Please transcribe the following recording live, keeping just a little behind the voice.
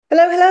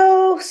Hello,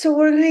 hello. So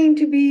we're going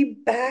to be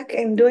back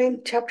and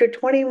doing chapter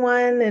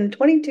 21 and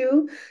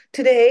 22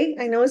 today.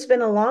 I know it's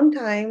been a long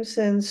time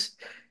since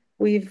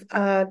we've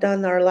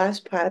done our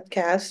last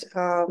podcast.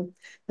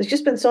 There's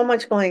just been so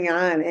much going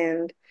on,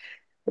 and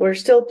we're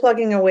still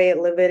plugging away at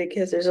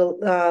Leviticus. There's a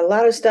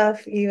lot of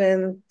stuff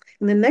even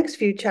in the next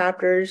few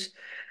chapters.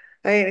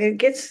 It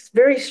gets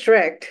very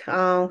strict,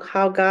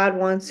 how God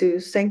wants to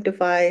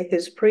sanctify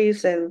his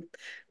priests and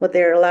what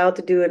they're allowed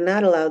to do and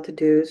not allowed to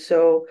do.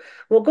 So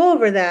we'll go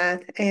over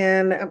that.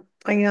 And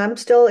I'm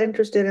still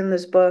interested in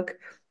this book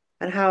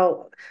and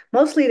how,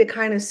 mostly to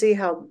kind of see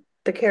how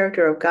the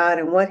character of God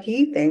and what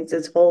he thinks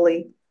is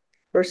holy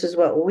versus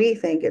what we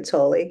think it's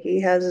holy.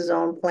 He has his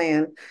own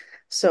plan.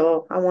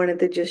 So I wanted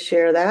to just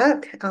share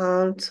that.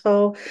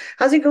 So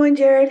how's it going,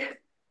 Jared?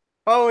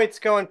 Oh, it's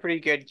going pretty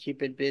good.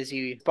 Keeping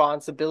busy.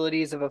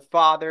 Responsibilities of a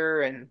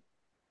father and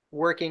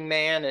working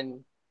man and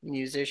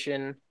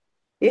musician.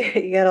 Yeah,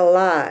 you got a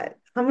lot.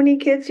 How many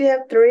kids you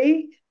have?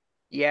 Three?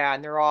 Yeah,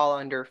 and they're all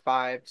under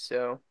five,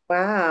 so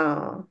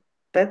Wow.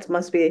 That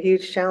must be a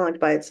huge challenge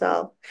by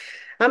itself.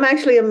 I'm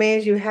actually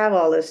amazed you have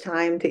all this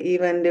time to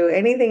even do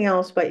anything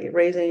else but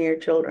raising your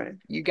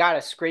children. you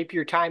gotta scrape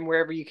your time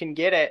wherever you can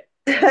get it.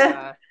 And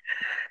I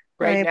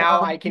right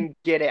now I know. can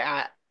get it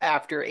at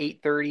after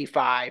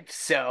 8:35.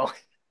 So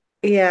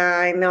Yeah,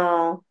 I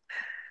know.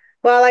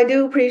 Well, I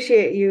do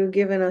appreciate you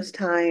giving us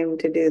time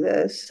to do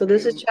this. So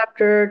this is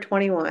chapter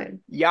 21.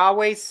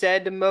 Yahweh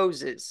said to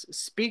Moses,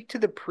 "Speak to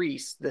the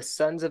priests, the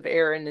sons of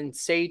Aaron, and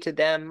say to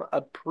them,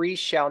 a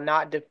priest shall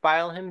not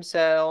defile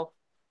himself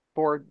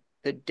for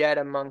the dead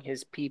among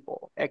his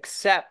people,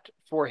 except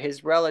for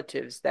his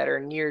relatives that are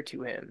near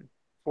to him,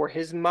 for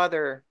his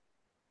mother,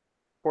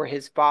 for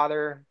his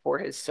father, for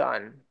his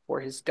son,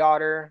 for his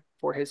daughter,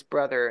 for his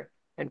brother,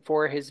 and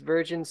for his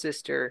virgin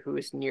sister who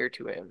is near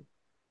to him,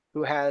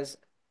 who has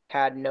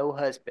had no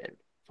husband.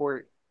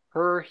 For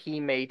her he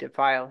may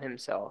defile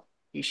himself.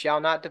 He shall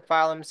not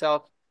defile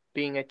himself,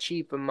 being a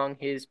chief among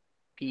his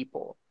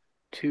people,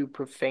 to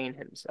profane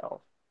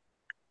himself."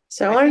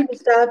 So I I wanted to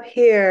think, stop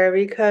here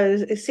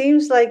because it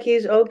seems like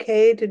he's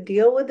okay to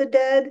deal with the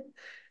dead,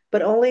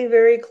 but only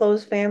very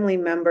close family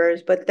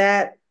members. But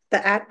that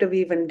the act of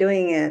even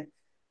doing it,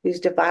 he's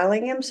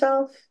defiling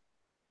himself,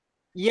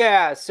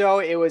 yeah, so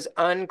it was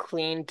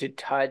unclean to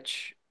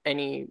touch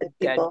any the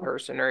dead people.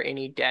 person or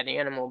any dead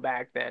animal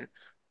back then.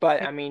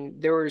 But I mean,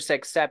 there was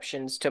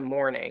exceptions to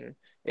mourning,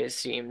 it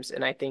seems,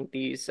 and I think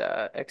these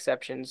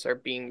exceptions are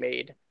being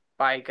made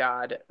by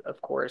God,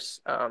 of course,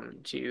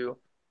 to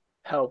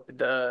help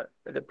the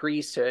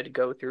priesthood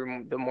go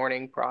through the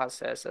mourning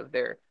process of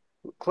their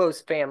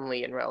close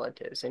family and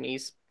relatives, and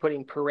he's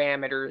putting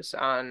parameters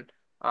on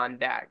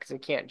that because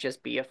it can't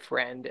just be a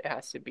friend; it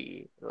has to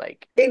be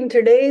like, In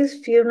today's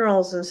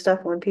funerals and stuff,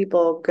 when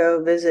people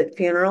go visit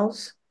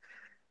funerals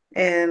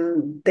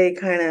and they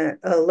kind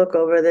of look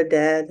over the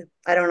dead,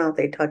 I don't know if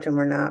they touch them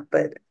or not,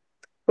 but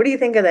what do you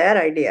think of that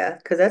idea?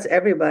 Because that's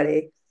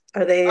everybody.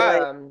 Are they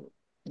like, um,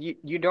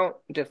 you don't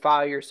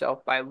defile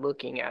yourself by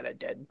looking at a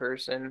dead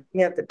person.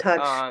 you have to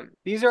touch?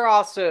 These are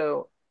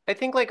also, I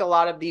think, like a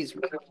lot of these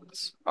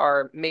rules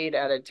are made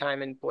at a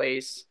time and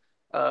place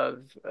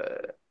of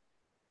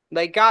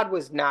like God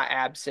was not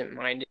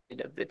absent-minded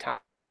of the time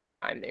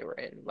they were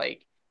in.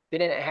 Like they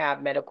didn't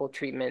have medical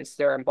treatments.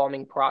 Their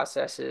embalming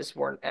processes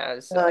weren't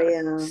as Oh,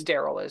 yeah.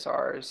 sterile as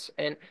ours.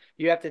 And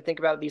you have to think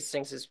about these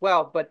things as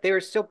well. But they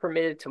were still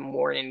permitted to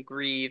mourn and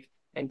grieve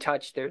and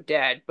touch their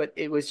dead. But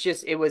it was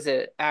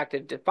an act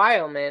of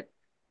defilement.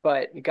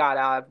 But God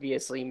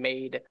obviously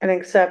made, An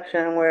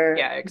exception where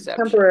yeah,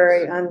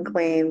 temporary exceptions.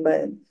 unclean,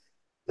 but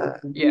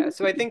Yeah,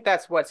 so I think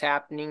that's what's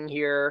happening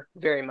here,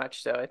 very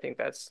much so. I think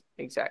that's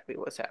exactly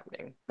what's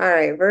happening. all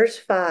right, verse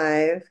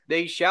 5.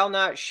 They shall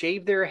not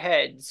shave their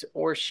heads,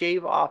 or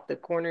shave off the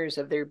corners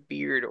of their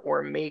beard,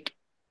 or make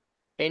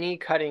any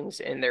cuttings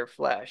in their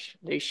flesh.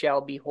 They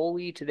shall be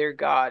holy to their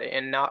God,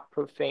 and not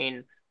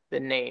profane the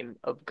name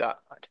of God.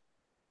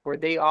 For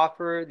they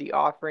offer the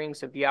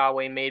offerings of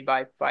Yahweh made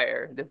by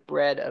fire, the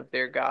bread of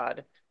their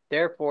God.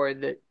 Therefore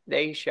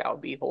they shall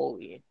be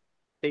holy.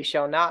 They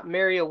shall not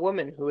marry a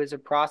woman who is a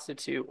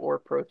prostitute or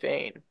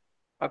profane.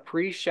 A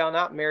priest shall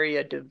not marry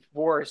a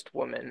divorced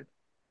woman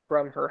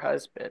from her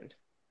husband,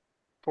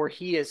 for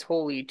he is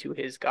holy to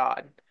his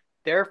God.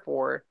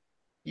 Therefore,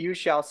 you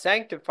shall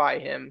sanctify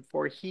him,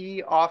 for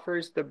he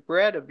offers the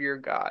bread of your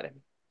God.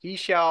 He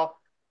shall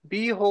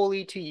be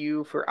holy to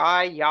you, for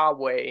I,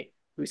 Yahweh,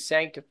 who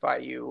sanctify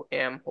you,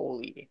 am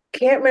holy.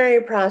 Can't marry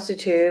a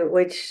prostitute,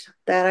 which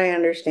that I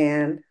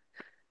understand.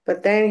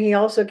 But then he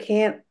also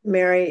can't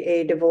marry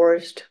a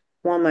divorced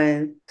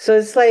woman. So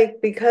it's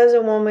like because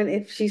a woman,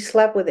 if she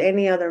slept with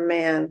any other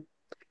man,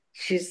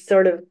 she's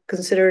sort of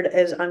considered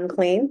as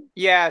unclean.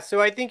 Yeah,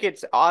 so I think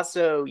it's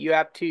also, you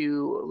have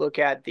to look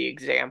at the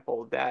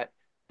example that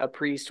a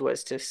priest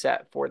was to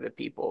set for the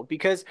people,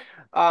 because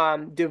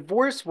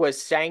divorce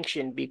was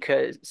sanctioned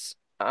because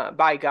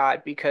by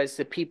God, because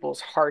the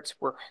people's hearts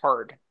were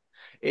hard.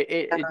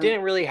 It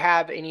didn't really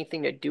have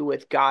anything to do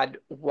with God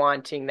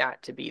wanting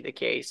that to be the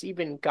case.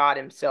 Even God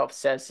himself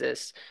says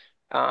this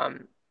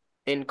um,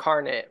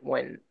 incarnate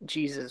when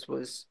Jesus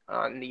was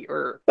on the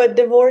earth. But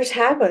divorce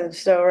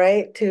happens though,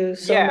 right? To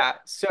someone. Yeah,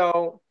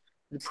 so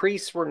the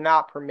priests were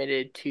not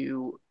permitted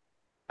to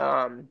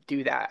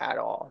do that at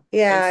all. And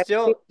Yeah, it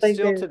seems like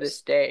still to there's.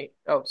 this day.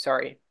 Oh,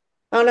 sorry.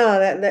 Oh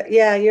no,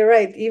 yeah, you're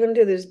right. Even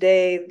to this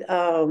day,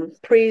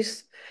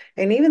 priests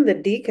and even the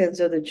deacons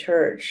of the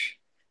church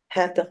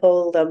have to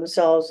hold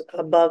themselves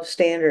above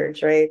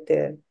standards, right?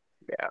 To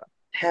Yeah.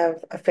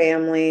 have a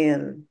family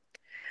and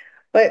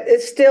but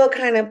it still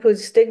kind of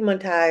puts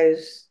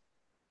stigmatized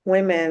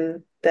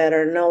women that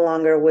are no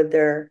longer with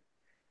their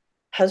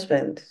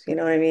husband, you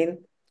know what I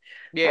mean?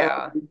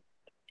 Yeah. Um,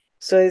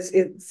 so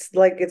it's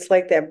like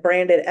that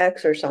branded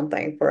X or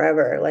something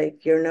forever.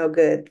 Like you're no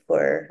good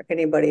for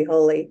anybody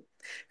holy.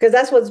 Because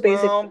that's what's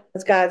basically Well,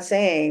 what's God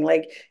saying.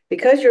 Like,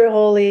 because you're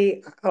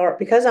holy, or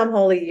because I'm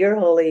holy, you're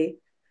holy,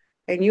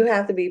 and you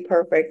have to be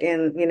perfect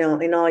in,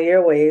 in all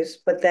your ways.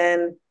 But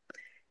then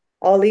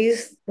all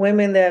these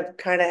women that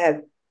kind of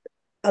had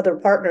other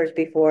partners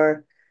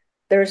before,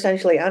 they're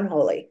essentially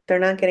unholy. They're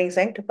not getting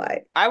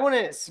sanctified. I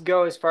wouldn't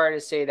go as far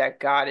to say that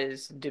God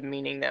is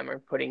demeaning them or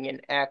putting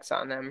an X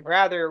on them.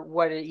 Rather,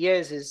 what it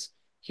is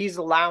he's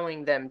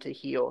allowing them to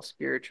heal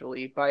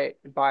spiritually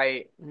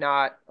by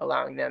not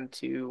allowing them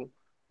to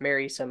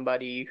marry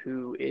somebody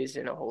who is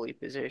in a holy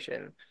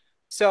position.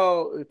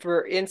 So,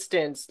 for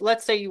instance,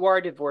 let's say you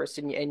are divorced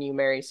and you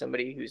marry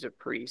somebody who's a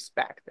priest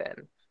back then.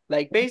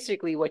 Like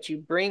basically what you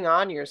bring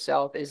on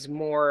yourself is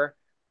more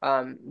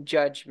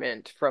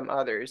judgment from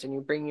others, and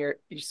you bring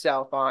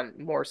yourself on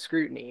more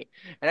scrutiny.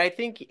 And I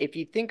think if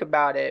you think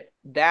about it,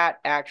 that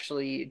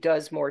actually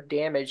does more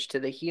damage to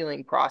the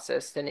healing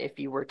process than if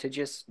you were to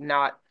just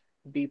not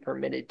be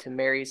permitted to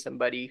marry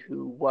somebody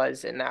who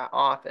was in that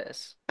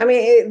office. I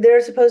mean,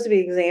 they're supposed to be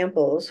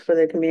examples for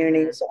the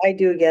community, Hmm. so I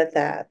do get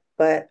that.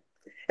 But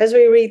as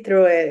we read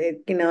through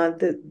it,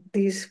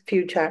 these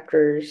few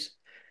chapters,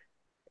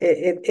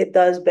 it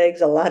does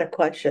begs a lot of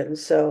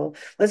questions. So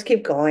let's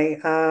keep going.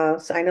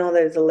 So I know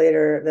there's a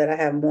later that I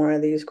have more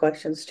of these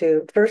questions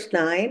too. Verse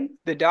 9.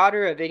 The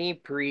daughter of any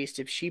priest,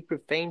 if she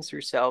profanes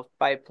herself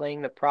by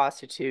playing the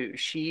prostitute,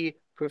 she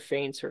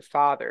profanes her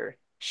father.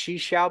 She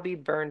shall be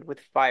burned with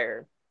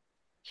fire.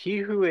 He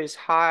who is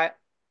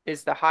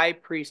the high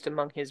priest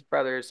among his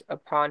brothers,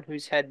 upon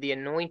whose head the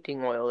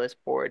anointing oil is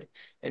poured,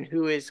 and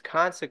who is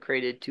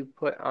consecrated to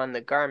put on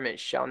the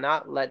garment, shall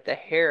not let the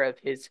hair of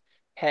his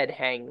head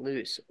hang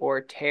loose, or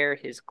tear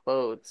his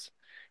clothes.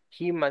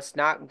 He must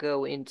not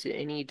go into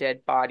any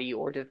dead body,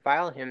 or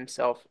defile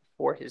himself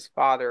for his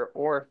father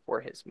or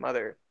for his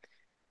mother.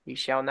 He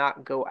shall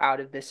not go out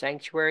of the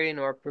sanctuary,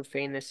 nor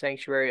profane the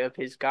sanctuary of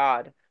his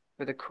God,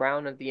 for the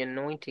crown of the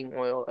anointing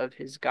oil of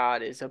his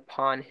God is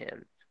upon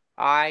him.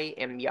 I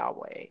am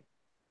Yahweh.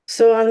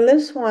 So on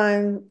this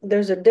one,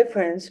 there's a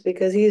difference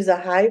because he's a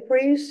high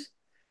priest,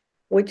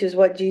 which is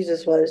what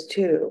Jesus was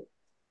too.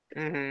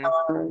 Hmm.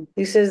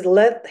 He says,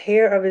 "Let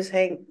hair of his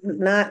hang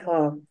not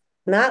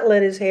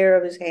let his hair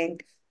of his hang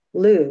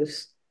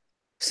loose."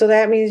 So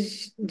that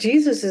means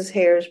Jesus's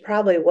hairs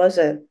probably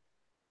wasn't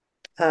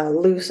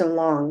loose and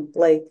long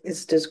like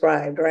it's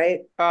described,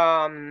 right?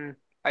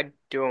 I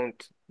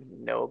don't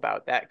know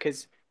about that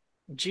because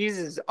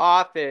Jesus'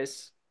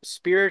 office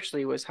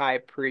spiritually was high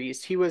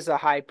priest. He was a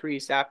high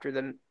priest after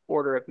the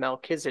order of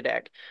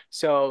Melchizedek,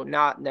 so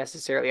not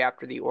necessarily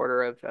after the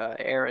order of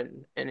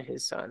Aaron and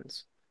his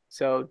sons.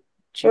 So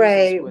Jesus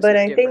Right, was but a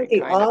I think different the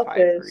kind of high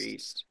office,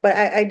 priest. but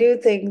I do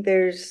think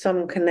there's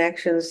some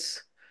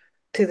connections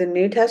to the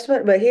New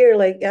Testament. But here,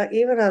 like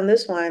even on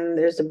this one,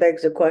 there's a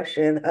begs the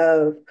question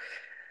of.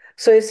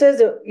 So it says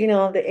that,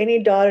 that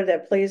any daughter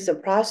that plays the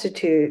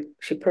prostitute,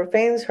 she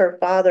profanes her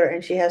father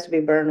and she has to be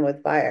burned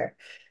with fire.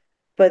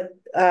 But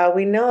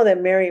we know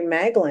that Mary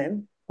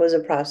Magdalene was a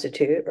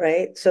prostitute,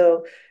 right?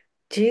 So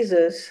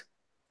Jesus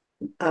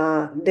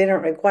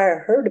didn't require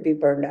her to be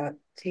burned out.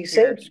 He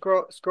Here, saved.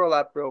 scroll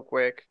up real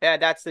quick. Yeah,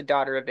 that's the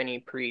daughter of any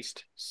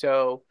priest.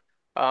 So,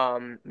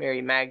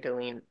 Mary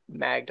Magdalene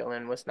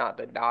was not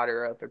the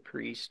daughter of a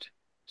priest.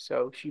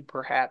 So she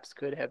perhaps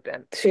could have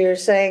been. So you're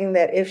saying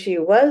that if she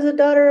was a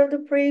daughter of the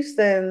priest,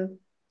 then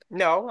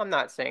No, I'm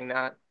not saying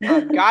that.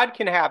 God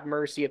can have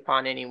mercy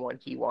upon anyone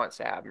he wants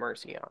to have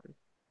mercy on.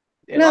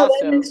 And no,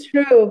 that also, is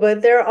true,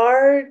 but there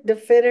are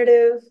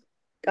definitive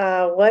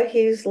what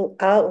he's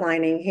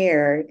outlining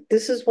here.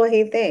 This is what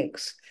he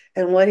thinks,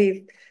 and what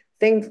he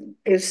thinks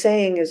is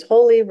saying is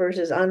holy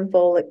versus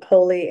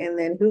unholy, and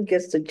then who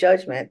gets the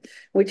judgment,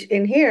 which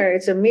in here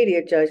it's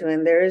immediate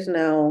judgment. There is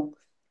no,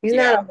 he's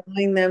not yeah.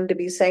 allowing them to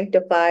be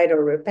sanctified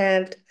or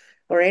repent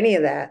or any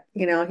of that.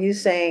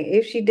 He's saying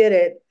if she did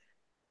it,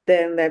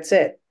 then that's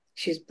it.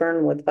 She's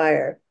burned with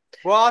fire.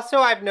 Well, also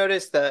I've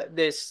noticed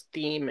this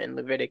theme in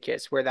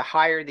Leviticus where the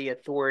higher the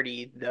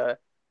authority, the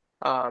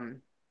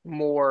um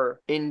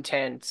more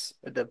intense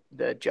the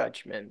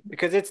judgment,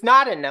 because it's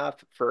not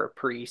enough for a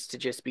priest to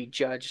just be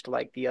judged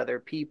like the other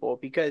people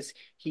because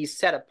he's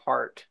set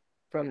apart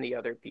from the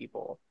other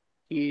people.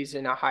 He's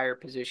in a higher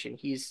position.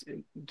 He's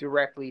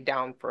directly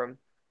down from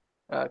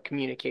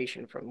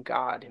communication from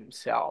God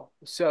himself.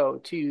 So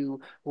to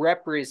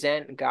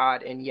represent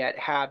God and yet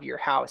have your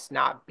house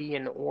not be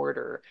in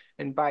order,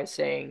 and by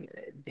saying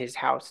his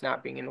house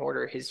not being in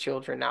order, his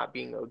children not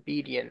being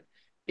obedient,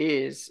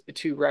 is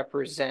to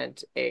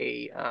represent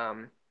a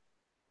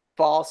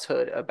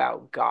falsehood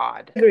about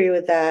God. Agree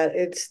with that.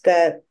 It's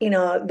that,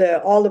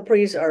 the all the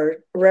priests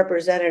are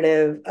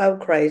representative of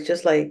Christ,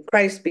 just like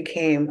Christ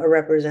became a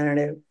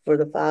representative for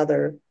the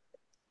Father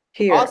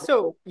here.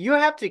 Also, you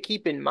have to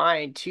keep in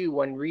mind too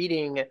when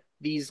reading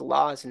these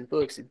laws and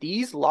books,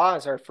 these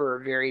laws are for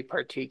a very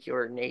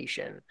particular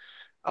nation.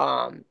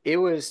 It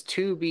was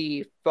to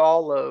be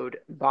followed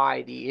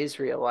by the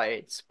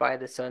Israelites, by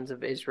the sons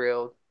of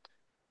Israel,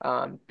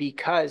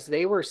 because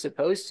they were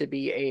supposed to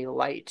be a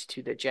light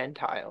to the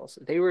Gentiles.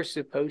 They were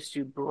supposed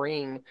to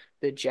bring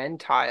the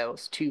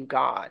Gentiles to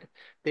God.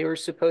 They were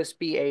supposed to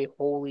be a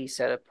holy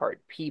set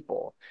apart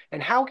people.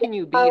 And how can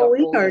you be a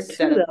We holy are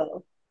set too, of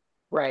though.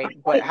 right?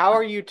 But how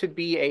are you to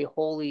be a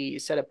holy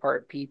set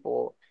apart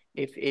people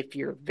if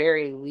your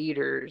very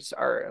leaders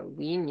are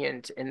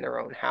lenient in their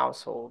own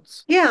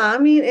households? Yeah, I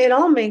mean, it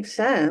all makes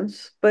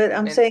sense, but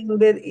I'm And saying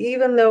that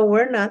even though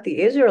we're not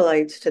the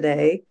Israelites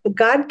today,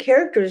 God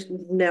characters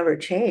never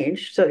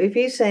changed. So if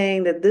he's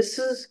saying that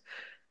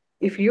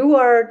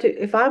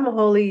if I'm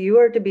holy, you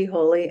are to be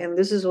holy, and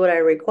this is what I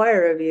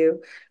require of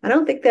you, I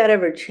don't think that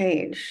ever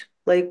changed.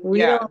 Like we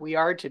yeah, don't, we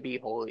are to be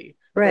holy.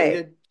 But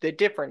right. the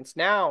difference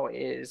now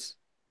is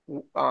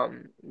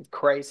um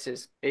Christ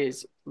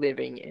is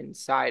living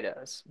inside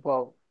us.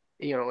 Well,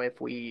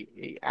 if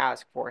we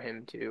ask for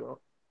him to,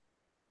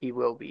 he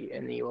will be,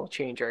 and he will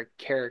change our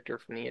character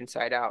from the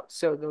inside out.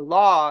 So the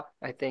law,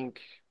 I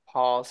think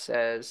Paul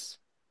says,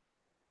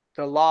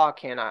 the law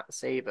cannot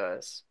save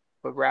us,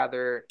 but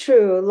rather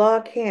True,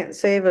 law can't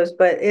save us,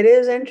 but it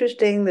is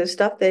interesting the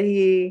stuff that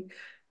he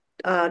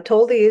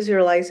told the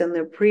Israelites and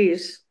the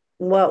priests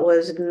what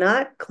was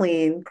not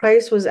clean.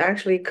 Christ was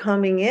actually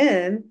coming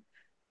in.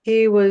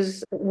 He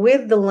was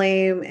with the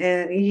lame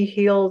and he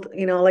healed,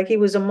 like he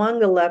was among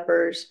the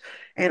lepers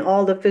and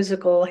all the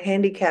physical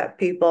handicapped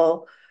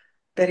people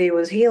that he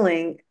was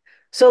healing.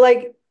 So,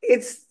 like,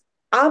 it's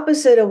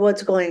opposite of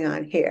what's going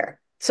on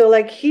here. So,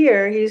 like,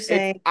 here he's it's,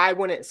 saying, I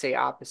wouldn't say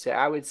opposite.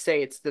 I would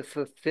say it's the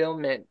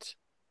fulfillment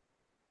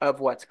of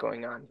what's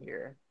going on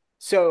here.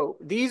 So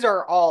these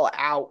are all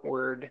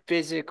outward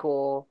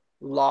physical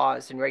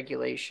laws and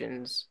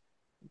regulations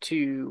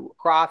to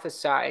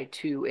prophesy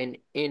to an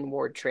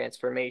inward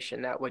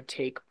transformation that would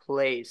take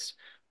place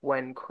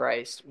when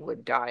Christ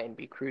would die and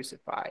be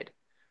crucified.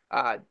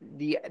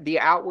 The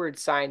outward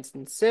signs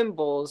and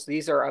symbols,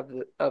 these are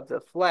of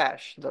the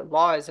flesh. The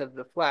law is of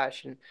the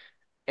flesh,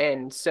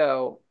 and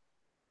so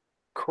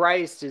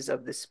Christ is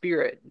of the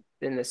spirit,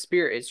 and the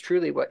spirit is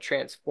truly what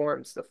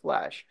transforms the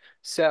flesh.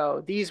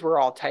 So these were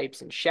all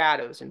types and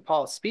shadows, and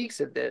Paul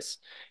speaks of this.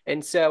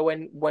 And so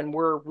when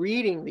we're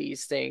reading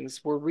these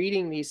things, we're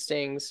reading these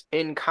things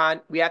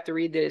we have to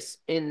read this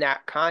in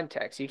that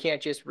context. You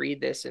can't just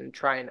read this and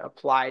try and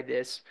apply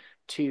this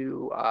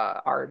to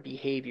our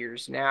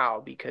behaviors now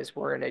because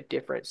we're in a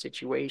different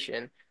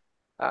situation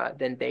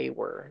than they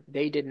were.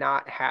 They did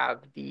not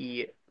have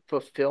the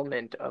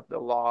fulfillment of the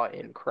law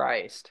in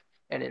Christ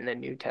and in the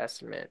New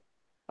Testament.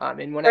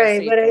 And when I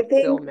right, say but I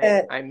think fulfillment,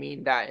 that I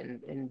mean that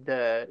in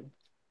the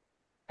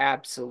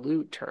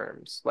absolute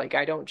terms. Like,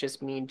 I don't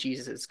just mean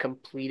Jesus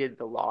completed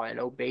the law and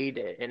obeyed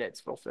it in its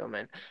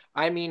fulfillment.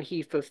 I mean,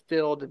 he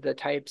fulfilled the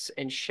types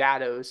and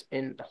shadows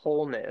in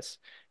wholeness.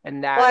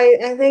 And well,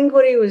 that, I think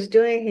what he was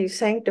doing, he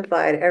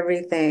sanctified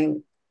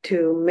everything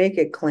to make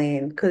it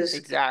clean. Because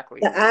exactly.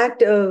 the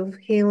act of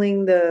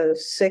healing the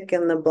sick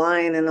and the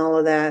blind and all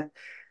of that,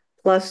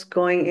 plus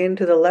going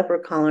into the leper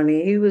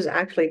colony, he was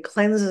actually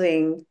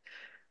cleansing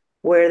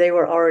where they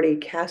were already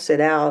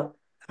casted out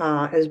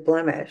as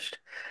blemished.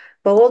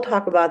 But we'll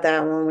talk about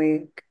that when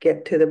we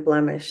get to the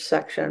blemish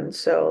section.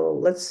 So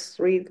let's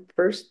read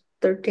verse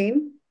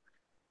 13.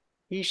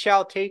 He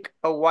shall take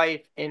a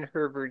wife in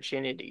her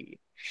virginity.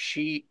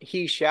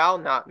 He shall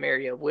not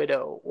marry a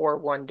widow, or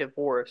one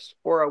divorced,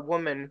 or a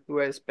woman who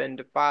has been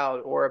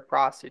defiled, or a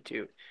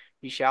prostitute.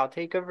 He shall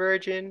take a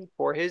virgin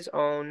for his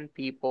own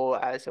people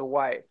as a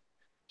wife.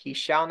 He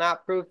shall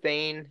not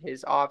profane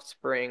his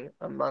offspring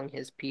among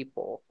his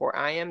people, for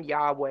I am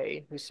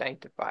Yahweh who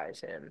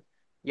sanctifies him.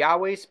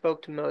 Yahweh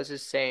spoke to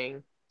Moses,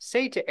 saying,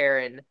 say to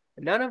Aaron,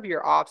 none of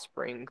your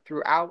offspring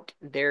throughout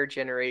their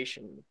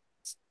generations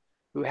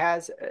who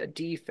has a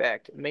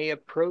defect may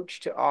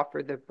approach to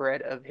offer the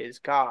bread of his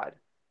God.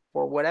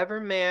 For whatever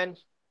man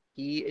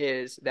he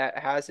is that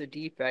has a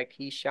defect,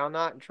 he shall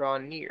not draw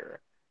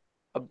near.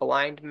 A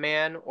blind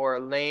man or a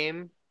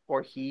lame,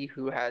 or he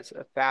who has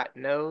a fat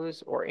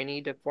nose, or any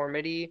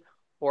deformity,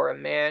 or a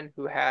man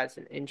who has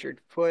an injured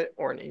foot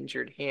or an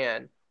injured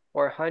hand,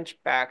 or a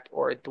hunchbacked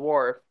or a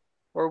dwarf,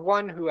 or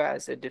one who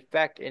has a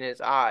defect in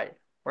his eye,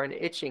 or an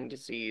itching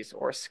disease,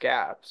 or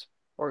scabs,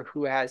 or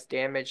who has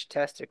damaged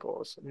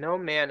testicles. No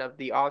man of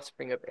the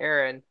offspring of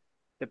Aaron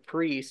The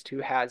priest who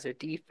has a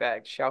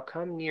defect shall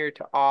come near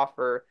to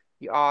offer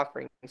the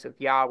offerings of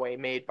Yahweh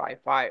made by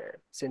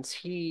fire. Since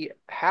he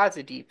has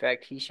a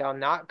defect, he shall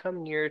not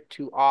come near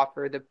to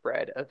offer the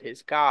bread of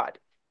his God.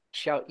 He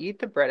shall eat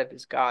the bread of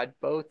his God,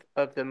 both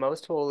of the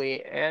most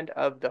holy and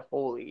of the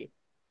holy.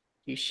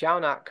 He shall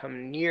not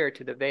come near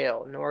to the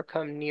veil, nor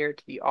come near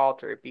to the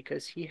altar,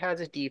 because he has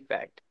a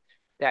defect,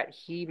 that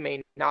he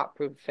may not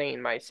profane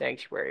my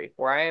sanctuary.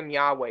 For I am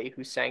Yahweh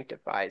who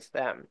sanctifies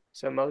them.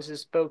 So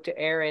Moses spoke to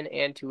Aaron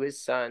and to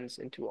his sons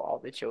and to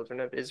all the children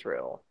of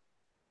Israel.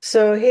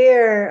 So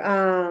here,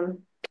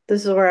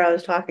 this is where I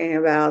was talking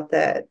about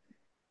that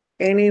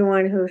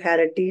anyone who had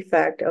a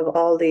defect of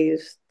all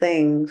these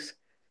things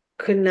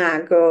could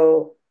not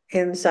go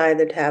inside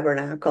the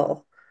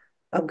tabernacle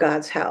of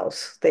God's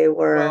house. They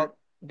were, Well,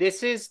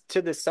 this is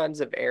to the sons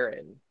of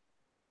Aaron.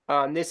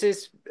 This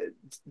is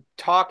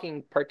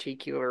talking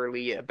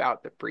particularly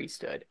about the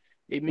priesthood.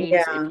 It means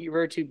if yeah, you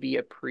were to be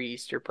a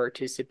priest or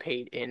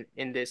participate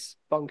in this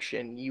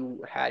function,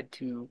 you had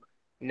to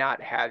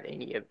not have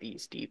any of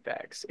these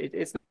defects.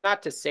 It's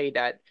not to say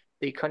that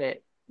they couldn't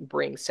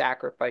bring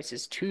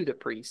sacrifices to the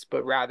priests,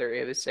 but rather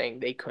it was saying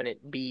they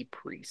couldn't be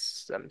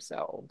priests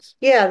themselves.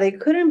 yeah, they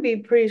couldn't be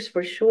priests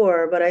for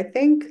sure, but I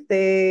think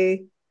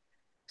they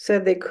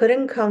said they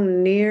couldn't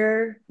come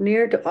near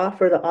to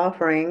offer the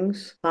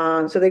offerings.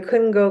 So they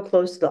couldn't go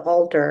close to the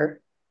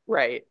altar,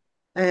 Right,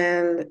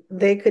 and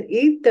they could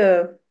eat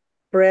the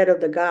bread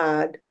of the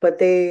God, but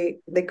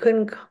they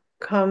couldn't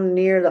come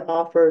near the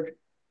offered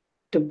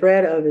the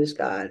bread of his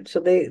God. So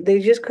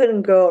they just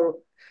couldn't go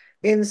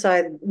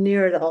inside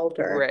near the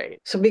altar. right,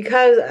 So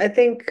because I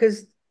think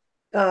because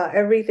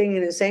everything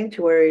in the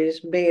sanctuary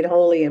is made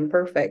holy and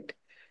perfect,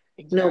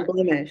 no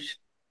exactly. blemish.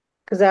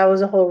 Because that was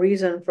the whole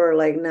reason for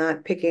like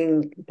not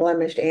picking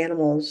blemished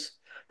animals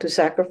to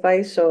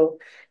sacrifice. So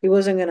he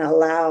wasn't going to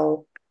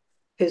allow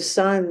his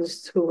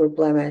sons who were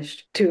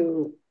blemished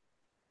to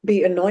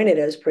be anointed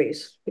as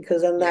priests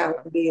because then that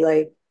Yeah. would be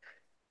like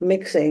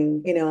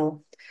mixing.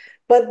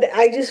 But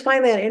I just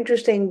find that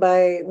interesting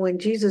by when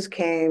Jesus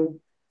came,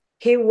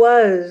 he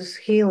was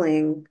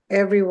healing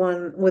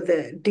everyone with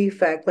a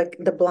defect, like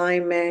the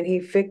blind man. He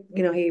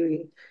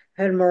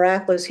had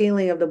miraculous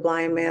healing of the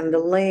blind man, the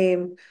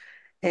lame,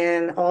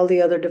 and all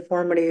the other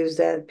deformities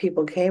that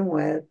people came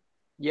with.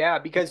 Yeah,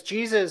 because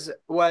Jesus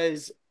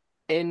was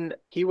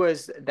he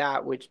was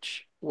that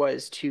which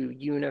was to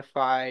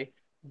unify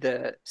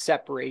the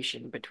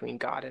separation between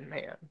God and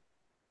man.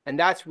 And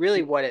that's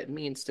really what it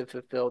means to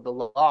fulfill the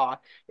law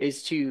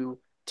is to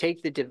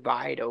take the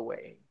divide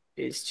away,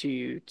 is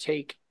to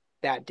take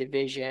that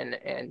division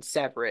and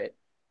sever it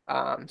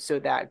so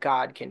that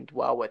God can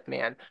dwell with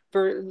man.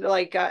 For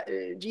like,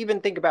 even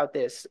think about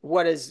this.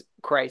 What does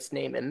Christ's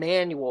name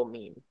Emmanuel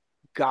mean?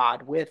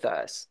 God with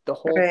us. The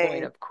whole point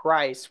Right. of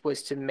Christ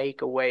was to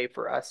make a way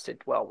for us to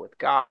dwell with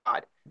God.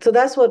 So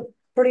that's what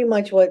pretty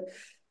much what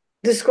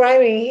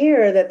describing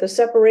here that the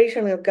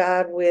separation of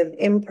God with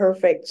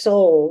imperfect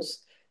souls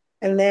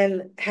and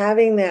then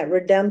having that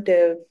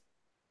redemptive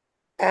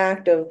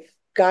act of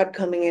God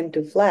coming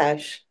into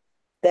flesh,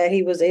 that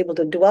he was able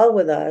to dwell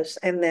with us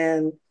and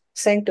then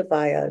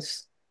sanctify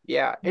us.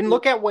 Yeah. And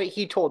look at what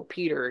he told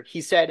Peter.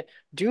 He said,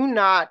 "Do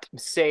not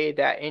say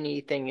that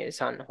anything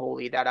is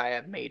unholy that I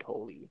have made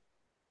holy."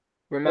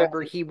 Remember,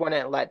 Right. he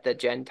wouldn't let the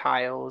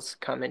Gentiles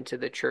come into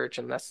the church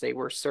unless they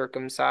were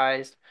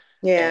circumcised.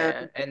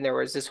 Yeah. And there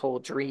was this whole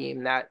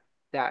dream that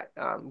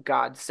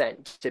God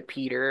sent to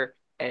Peter,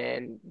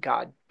 and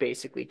God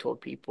basically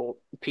told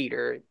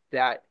Peter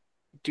that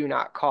do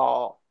not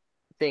call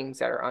things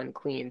that are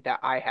unclean that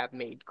I have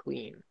made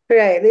clean.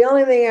 Right. The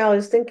only thing I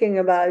was thinking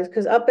about is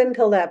because up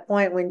until that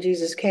point when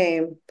Jesus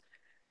came,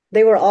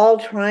 they were all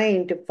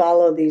trying to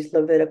follow these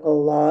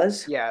Levitical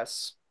laws.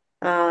 Yes,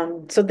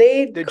 So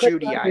they the couldn't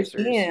Judaizers.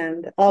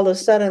 understand. All of a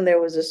sudden, there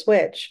was a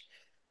switch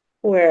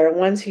where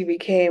once he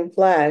became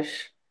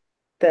flesh,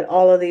 that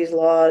all of these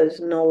laws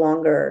no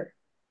longer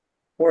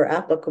were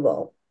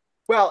applicable.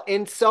 Well,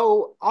 and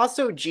so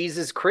also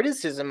Jesus'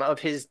 criticism of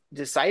his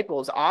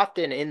disciples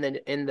often in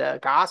the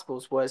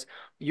Gospels was,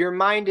 "Your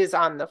mind is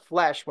on the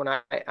flesh when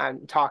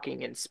I'm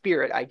talking in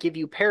spirit. I give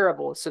you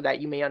parables so that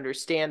you may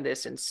understand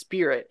this in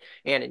spirit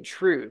and in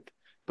truth.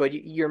 But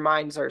your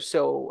minds are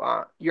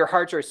your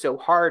hearts are so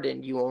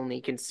hardened, you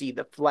only can see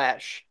the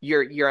flesh.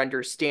 Your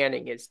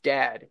understanding is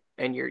dead,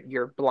 and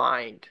you're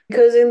blind."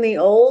 Because in the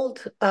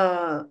old,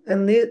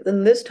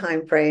 in this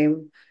time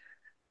frame,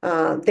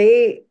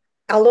 they,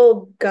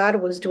 although God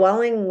was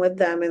dwelling with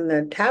them in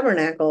the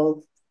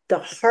tabernacle, the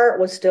heart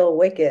was still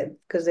wicked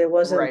because there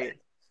wasn't Right.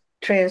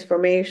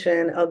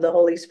 transformation of the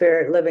Holy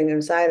Spirit living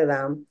inside of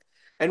them.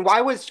 And why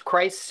was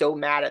Christ so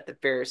mad at the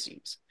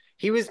Pharisees?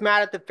 He was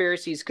mad at the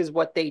Pharisees because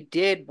what they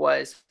did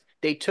was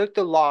they took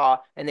the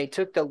law and they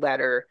took the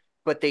letter,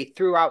 but they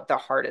threw out the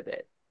heart of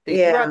it. They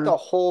threw out Yeah. the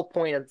whole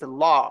point of the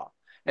law.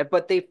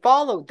 But they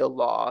followed the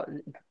law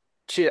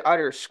to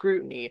utter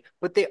scrutiny,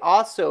 but they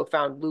also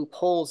found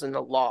loopholes in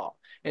the law.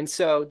 And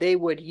so they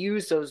would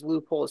use those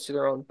loopholes to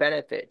their own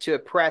benefit to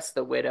oppress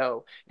the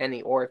widow and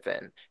the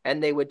orphan.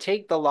 And they would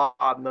take the law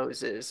of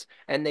Moses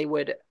and they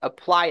would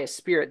apply a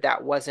spirit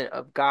that wasn't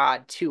of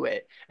God to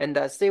it. And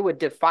thus they would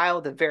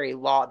defile the very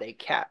law they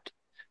kept,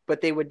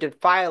 but they would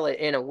defile it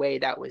in a way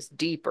that was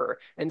deeper.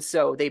 And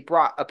so they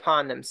brought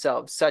upon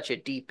themselves such a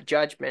deep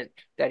judgment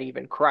that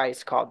even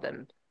Christ called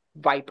them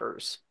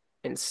vipers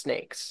and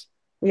snakes.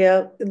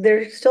 Yeah,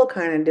 they're still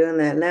kind of doing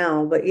that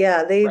now, but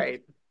yeah,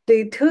 Right.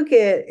 they took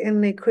it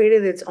and they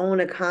created its own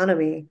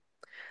economy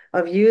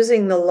of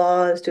using the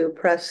laws to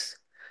oppress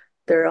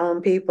their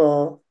own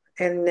people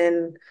and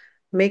then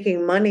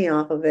making money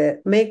off of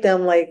it, make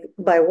them like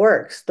by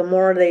works. The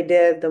more they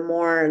did, the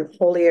more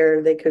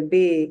holier they could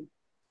be,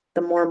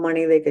 the more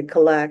money they could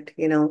collect,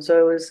 you know.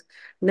 So it was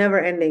never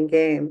ending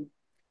game.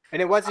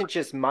 And it wasn't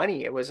just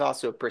money, it was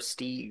also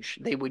prestige.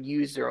 They would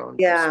use their own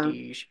Yeah.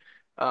 prestige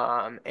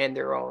and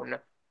their own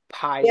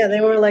Yeah,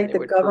 they were piety, and like they the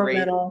would parade.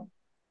 governmental,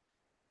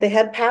 they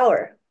had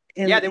power.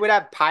 Yeah, And they would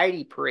have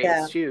piety parades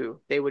yeah,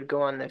 too. They would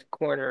go on the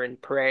corner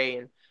and pray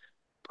and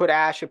put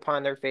ash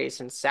upon their face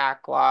and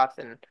sackcloth,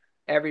 and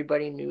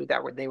everybody knew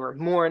that they were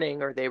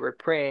mourning or they were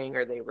praying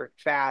or they were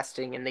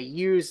fasting, and they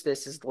used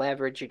this as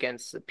leverage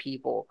against the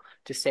people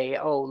to say,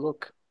 "Oh,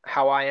 look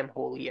how I am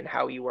holy and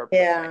how you are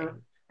yeah.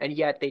 profane." And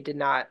yet they did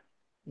not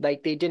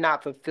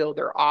fulfill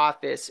their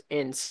office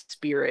in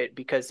spirit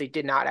because they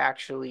did not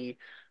actually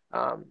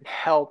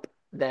help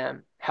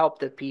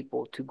the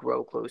people to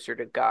grow closer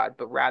to God,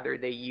 but rather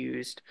they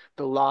used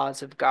the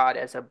laws of God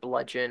as a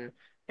bludgeon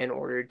in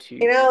order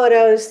You know to. what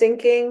I was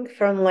thinking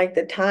from like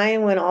the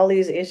time when all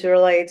these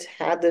Israelites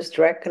had this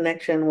direct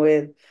connection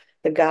with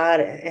the God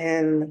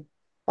and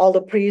all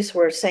the priests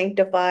were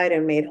sanctified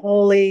and made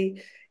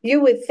holy,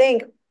 you would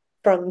think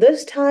from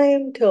this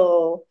time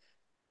till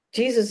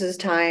Jesus's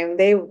time,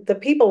 the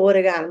people would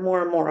have gotten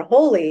more and more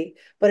holy,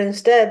 but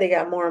instead they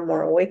got more and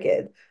more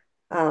wicked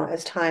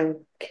as time,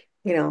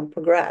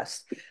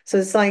 progressed. So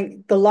it's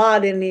like the law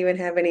didn't even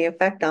have any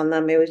effect on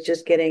them. It was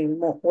just getting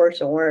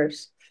worse and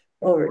worse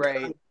over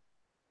time. Right.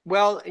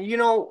 Well,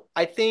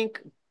 I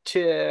think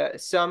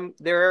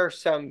there are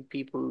some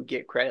people who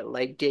get credit,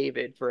 like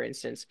David, for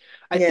instance.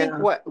 I think Yeah,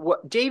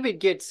 what David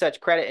gets such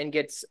credit and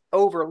gets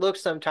overlooked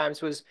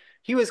sometimes was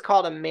he was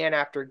called a man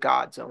after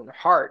God's own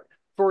heart.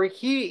 For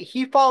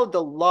he followed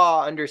the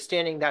law,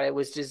 understanding that it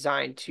was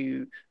designed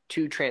to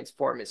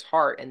transform his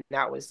heart, and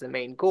that was the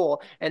main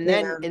goal.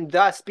 yeah, And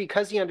thus,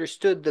 because he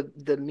understood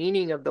the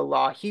meaning of the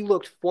law, he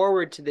looked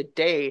forward to the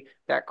day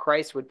that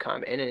Christ would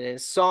come. And in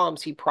his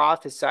Psalms, he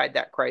prophesied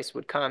that Christ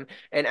would come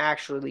and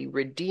actually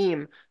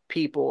redeem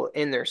people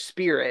in their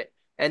spirit.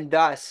 And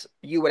thus,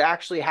 you would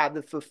actually have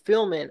the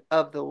fulfillment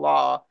of the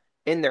law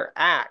in their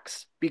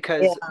acts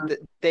because yeah.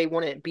 they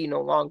wouldn't be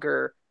no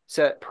longer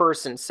a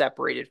person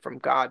separated from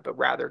God, but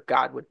rather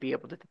God would be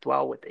able to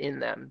dwell within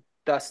them.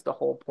 Thus, the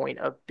whole point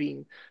of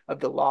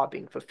the law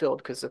being fulfilled,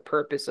 because the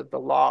purpose of the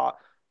law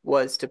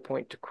was to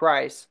point to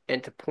Christ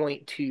and to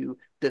point to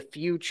the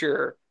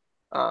future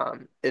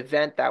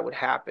event that would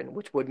happen,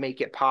 which would make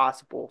it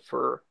possible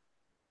for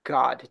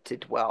God to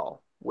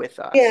dwell with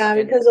us Yeah,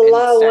 and because the and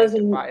law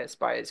wasn't, sanctify us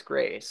by His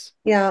grace.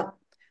 yeah,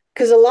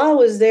 because the law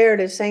was there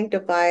to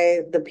sanctify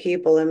the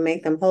people and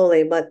make them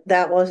holy, but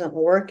that wasn't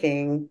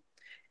working.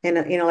 And,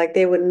 like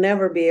they would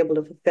never be able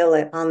to fulfill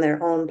it on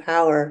their own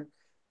power.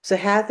 So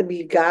it had to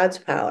be God's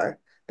power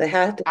that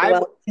had to I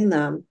dwell w in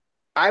them.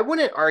 I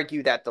wouldn't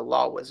argue that the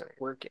law wasn't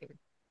working.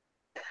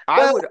 I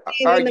Well, would I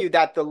mean, argue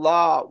that the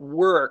law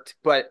worked,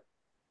 but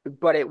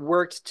it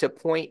worked to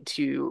point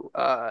to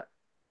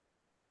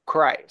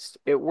Christ.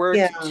 It worked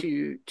yeah,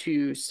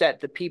 to set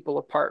the people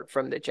apart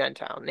from the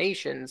Gentile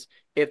nations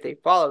if they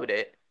followed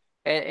it.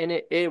 And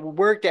it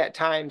worked at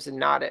times and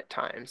not at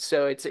times.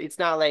 So it's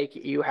not like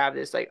you have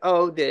this like,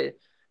 oh, the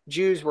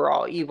Jews were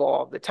all evil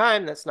all the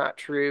time. That's not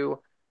true.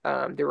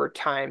 There were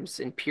times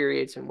and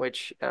periods in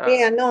which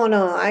yeah, no,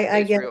 no, I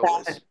get Israel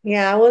that. was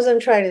Yeah, I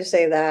wasn't trying to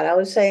say that. I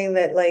was saying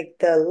that like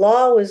the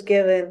law was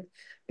given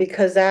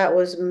because that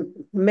was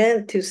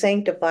meant to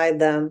sanctify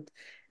them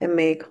and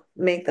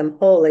make them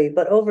holy.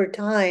 But over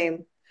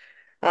time,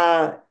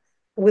 uh,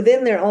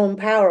 within their own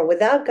power,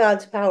 without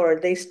God's power,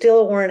 they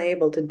still weren't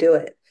able to do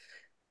it.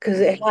 Because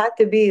it Mhm. had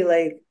to be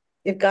like,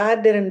 if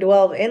God didn't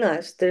dwell in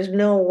us, there's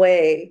no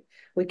way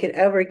we could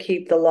ever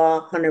keep the law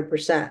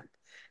 100%.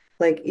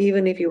 Like,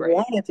 even if you Right.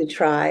 wanted to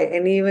try,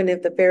 and even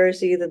if the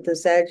Pharisees and the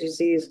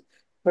Sadducees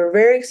were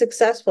very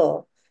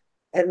successful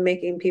at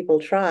making people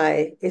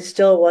try, it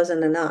still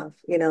wasn't enough.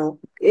 It Well,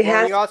 and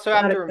has you to also be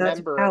have out to of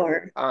God's remember,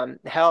 power.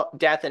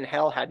 death and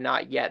hell had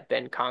not yet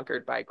been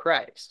conquered by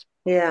Christ.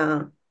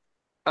 Yeah.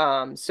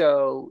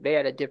 So they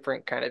had a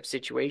different kind of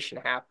situation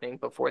happening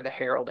before the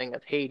heralding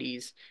of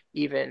Hades,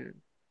 even.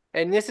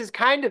 And this is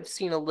kind of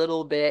seen a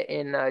little bit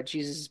in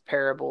Jesus'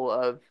 parable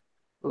of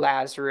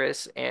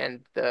Lazarus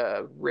and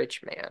the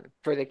rich man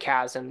for the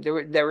chasm.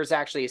 There was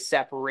actually a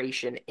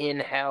separation in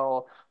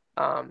hell,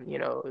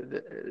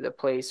 the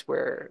place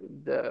where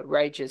the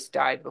righteous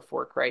died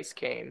before Christ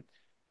came,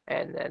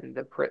 and then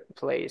the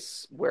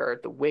place where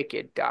the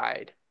wicked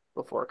died.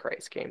 before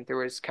Christ came. There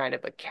was kind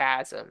of a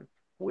chasm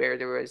where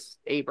there was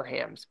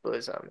Abraham's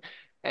bosom.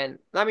 And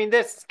I mean,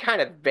 that's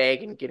kind of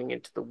vague and getting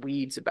into the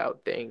weeds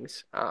about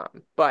things.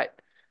 But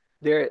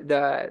there,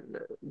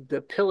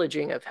 the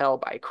pillaging of hell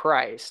by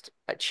Christ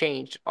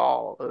changed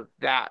all of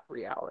that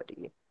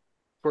reality,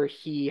 for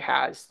he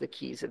has the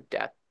keys of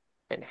death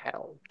and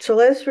hell. So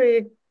let's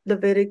read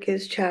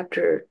Leviticus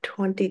chapter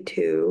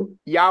 22.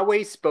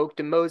 Yahweh spoke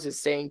to Moses,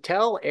 saying,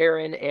 tell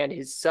Aaron and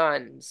his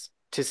sons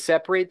to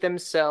separate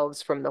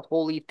themselves from the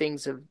holy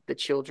things of the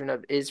children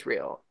of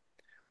Israel,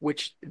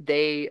 which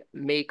they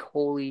make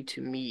holy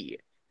to me,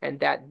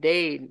 and that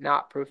they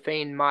not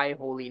profane my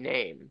holy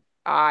name.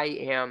 I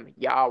am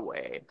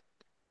Yahweh.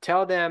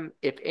 Tell them,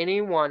 if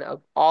any one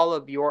of all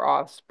of your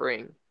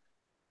offspring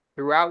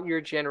throughout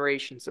your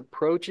generations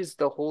approaches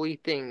the holy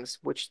things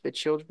which the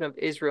children of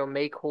Israel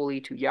make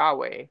holy to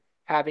Yahweh,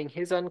 having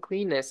his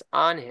uncleanness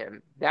on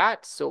him,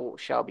 that soul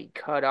shall be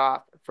cut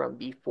off from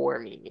before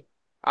me.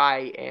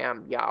 I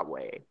am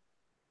Yahweh.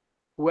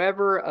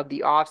 Whoever of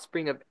the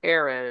offspring of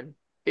Aaron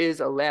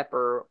is a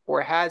leper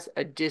or has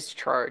a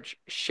discharge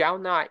shall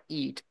not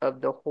eat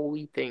of the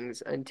holy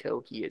things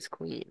until he is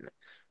clean.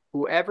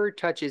 Whoever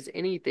touches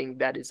anything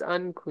that is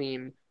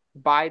unclean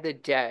by the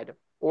dead,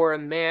 or a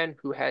man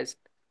who has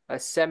a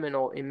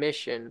seminal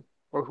emission,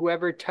 or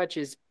whoever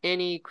touches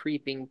any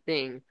creeping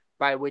thing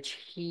by which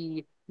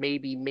he may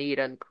be made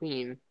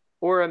unclean,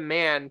 or a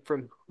man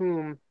from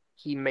whom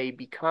he may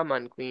become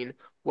unclean,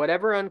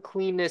 whatever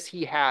uncleanness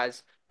he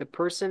has, the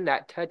person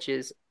that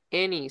touches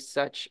any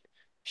such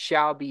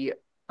shall be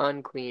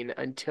unclean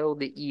until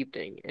the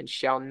evening, and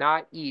shall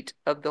not eat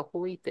of the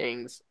holy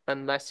things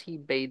unless he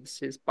bathes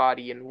his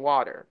body in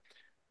water.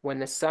 When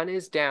the sun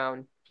is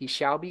down, he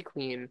shall be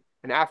clean,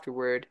 and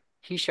afterward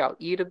he shall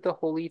eat of the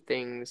holy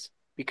things,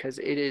 because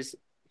it is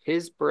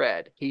his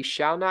bread. He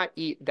shall not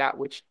eat that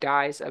which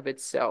dies of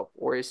itself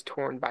or is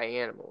torn by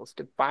animals,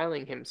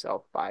 defiling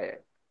himself by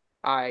it.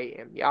 I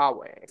am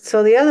Yahweh.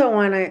 So the other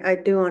one I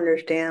do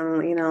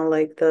understand,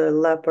 like the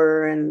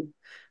leper and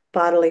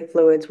bodily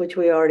fluids, which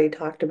we already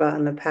talked about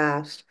in the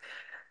past.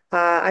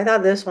 I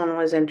thought this one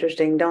was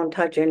interesting. Don't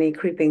touch any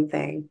creeping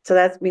thing. So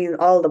that means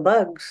all the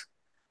bugs.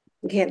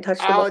 You can't touch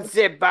the Oh, bugs.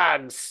 the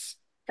bugs.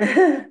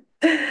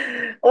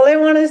 Well, they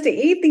want us to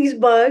eat these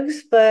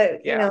bugs,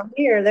 but Yeah.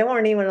 here they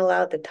weren't even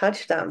allowed to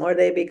touch them or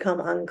they become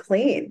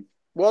unclean.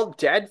 Well,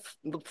 dead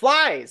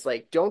flies.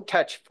 Like, don't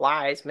touch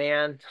flies,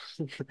 man.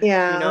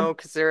 Yeah.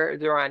 Because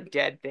they're on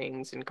dead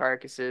things and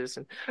carcasses.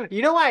 And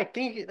you know what?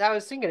 I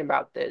was thinking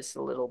about this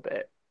a little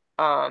bit.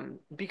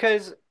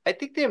 Because I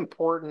think the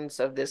importance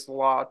of this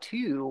law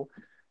too,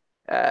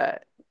 uh,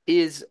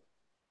 is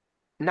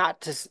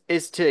not to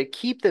is to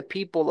keep the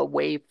people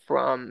away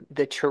from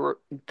the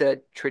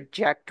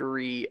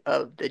trajectory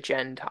of the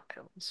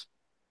Gentiles.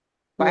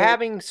 By Yeah.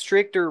 having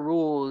stricter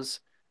rules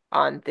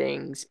on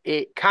things,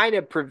 it kind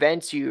of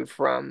prevents you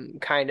from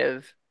kind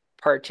of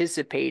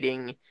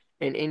participating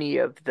in any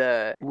of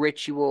the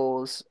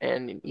rituals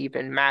and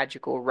even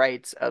magical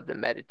rites of the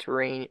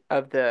Mediterranean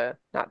of the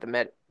not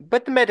the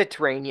but the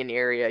Mediterranean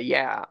area,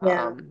 yeah.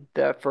 Yeah.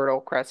 The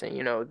Fertile Crescent,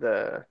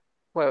 the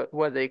what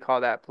do they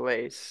call that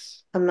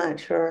place? I'm not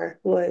sure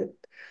what,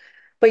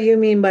 but you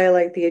mean by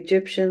like the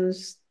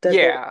Egyptians that they,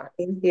 Yeah.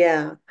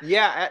 yeah.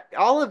 Yeah,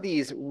 all of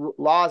these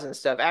laws and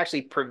stuff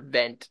actually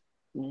prevent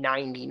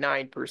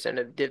 99%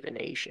 of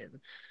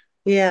divination.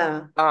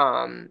 Yeah.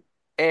 Um,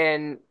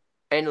 and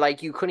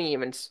like you couldn't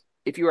even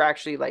if you were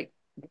actually like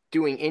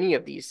doing any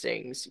of these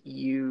things,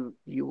 you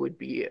would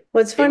be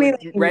What's it funny would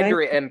that you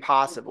render it mentioned,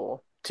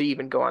 impossible to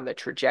even go on the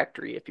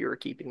trajectory if you were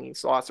keeping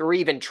these laws or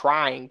even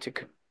trying to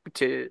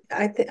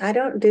I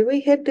don't, did we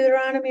hit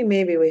Deuteronomy?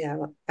 Maybe we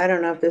haven't. I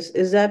don't know if this,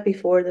 is that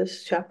before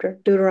this chapter?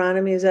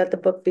 Deuteronomy, is that the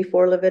book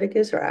before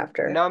Leviticus or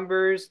after?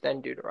 Numbers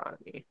than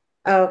Deuteronomy.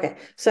 Oh, okay.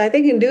 So I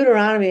think in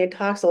Deuteronomy, it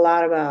talks a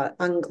lot about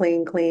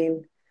unclean,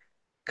 clean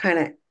kind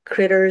of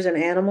critters and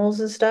animals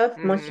and stuff,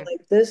 much Hmm.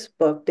 like this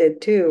book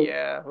did too.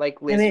 Yeah,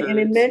 like And it lizards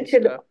and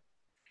mentioned, stuff.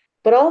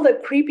 but all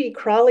the creepy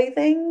crawly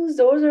things,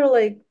 those are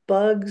like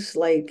bugs,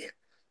 like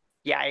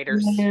Yeah,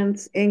 haters.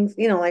 ants, ants,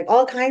 like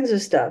all kinds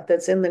of stuff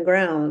that's in the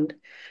ground.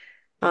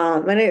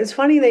 And it's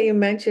funny that you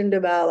mentioned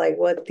about like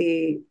what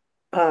the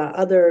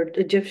other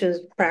Egyptians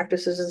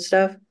practices and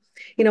stuff.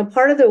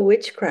 Part of the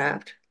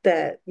witchcraft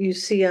that you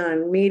see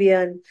on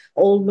media and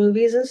old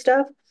movies and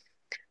stuff,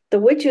 the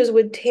witches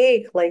would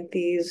take like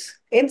these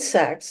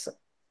insects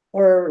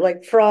or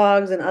like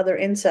frogs and other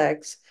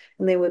insects,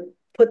 and they would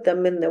put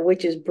them in the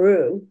witch's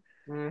brew,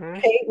 Hmm.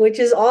 right? Which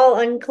is all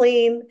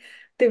unclean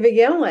to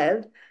begin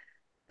with.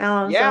 So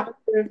I Yeah.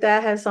 wonder if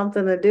that has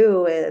something to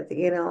do with,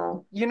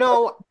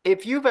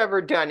 If you've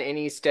ever done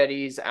any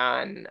studies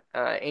on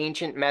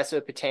ancient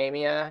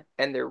Mesopotamia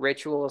and their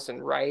rituals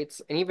and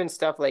rites, and even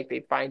stuff like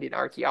they find in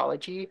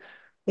archaeology,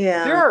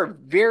 there yeah, are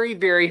very,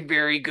 very,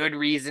 very good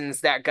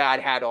reasons that God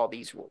had all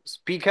these rules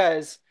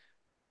because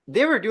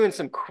they were doing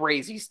some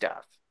crazy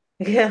stuff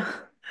yeah,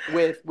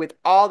 with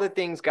all the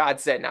things God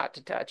said not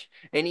to touch,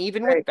 and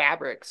even with right,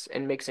 fabrics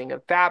and mixing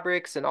of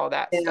fabrics and all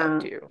that stuff yeah.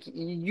 too.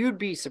 You'd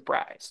be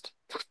surprised.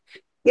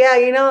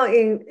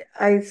 Yeah,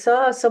 I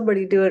saw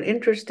somebody do an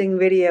interesting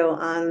video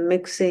on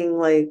mixing,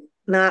 like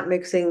not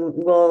mixing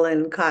wool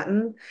and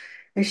cotton.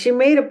 And she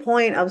made a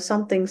point of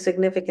something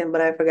significant,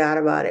 but I forgot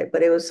about it.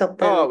 But it was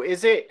something, Oh,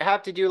 is it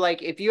have to do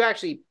like if you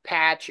actually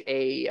patch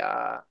a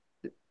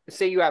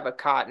say you have a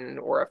cotton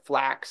or a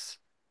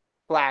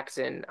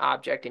flaxen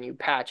object and you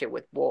patch it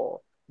with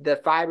wool, the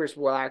fibers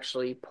will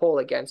actually pull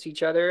against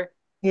each other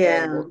and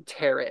yeah. will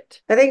tear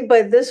it. I think,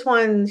 but this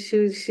one,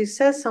 she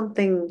says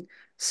something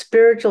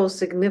spiritual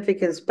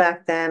significance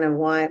back then and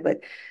why, but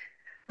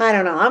I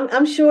don't know.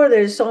 I'm sure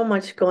there's so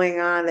much going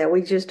on that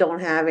we just don't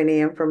have any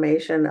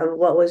information of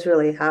what was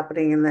really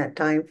happening in that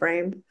time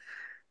frame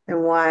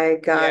and why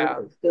God Yeah.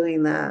 was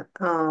doing that.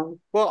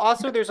 Well,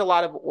 also there's a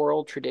lot of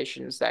oral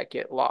traditions that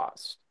get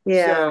lost.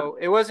 Yeah, So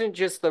it wasn't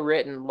just the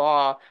written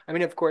law. I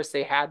mean, of course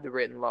they had the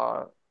written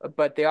law,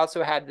 but they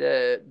also had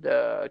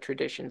the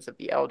traditions of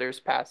the elders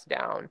passed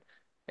down.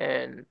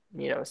 And,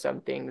 some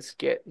things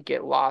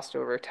get lost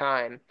over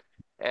time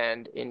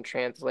and in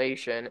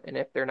translation, and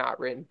if they're not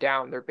written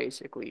down, they're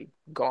basically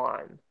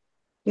gone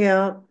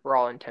yeah. for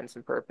all intents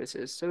and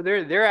purposes. So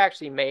there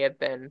actually may have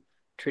been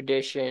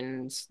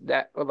traditions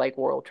that like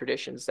oral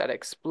traditions that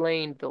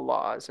explained the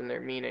laws and their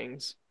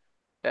meanings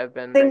that have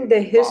I think been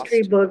the history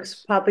lost to books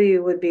us. probably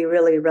would be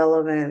really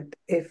relevant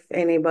if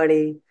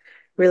anybody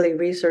really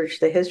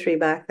researched the history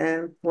back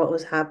then, what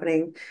was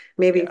happening,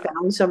 maybe Yeah.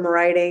 found some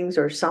writings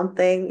or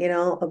something,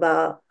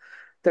 about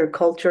their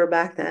culture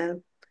back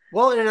then.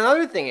 Well, and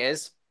another thing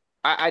is,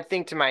 I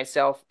think to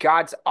myself,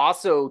 God's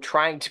also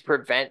trying to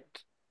prevent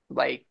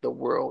like the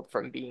world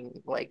from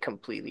being like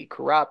completely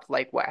corrupt,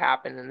 like what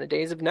happened in the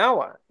days of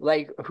Noah.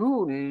 Like,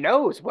 who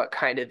knows what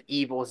kind of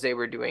evils they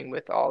were doing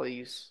with all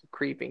these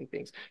creeping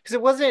things? Because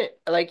it wasn't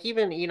like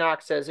even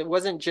Enoch says it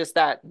wasn't just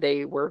that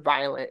they were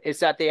violent, it's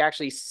that they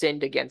actually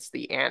sinned against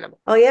the Oh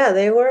animals. yeah,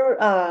 they were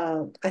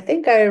I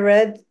think I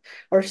read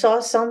or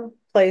saw some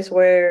place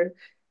where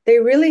they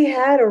really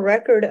had a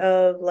record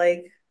of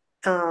like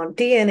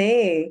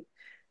DNA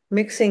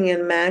mixing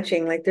and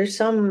matching. Like there's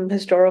some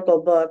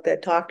historical book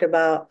that talked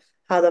about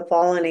how the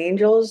fallen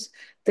angels,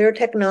 their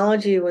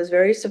technology was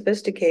very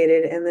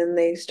sophisticated, and then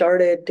they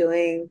started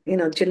doing,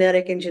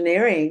 genetic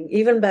engineering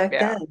even back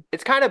Yeah. then.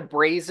 It's kind of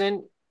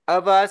brazen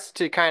of us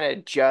to kind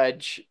of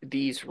judge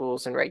these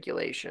rules and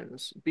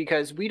regulations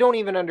because we don't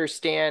even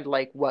understand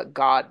like what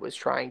God was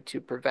trying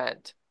to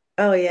prevent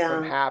Oh from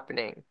yeah.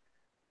 happening.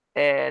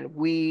 And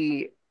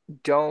we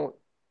don't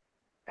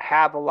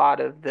have a lot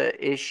of the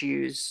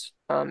issues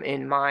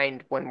in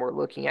mind when we're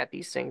looking at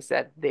these things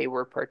that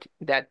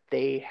that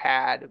they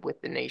had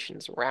with the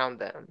nations around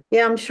them.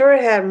 Yeah, I'm sure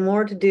it had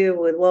more to do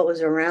with what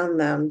was around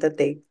them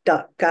that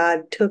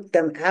God took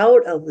them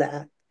out of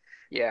that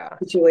Yeah.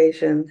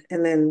 situation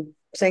and then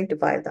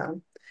sanctified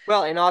them.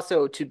 Well, and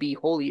also to be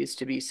holy is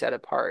to be set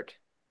apart.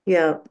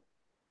 Yeah,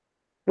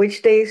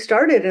 which they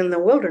started in the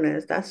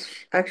wilderness. That's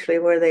actually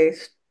where they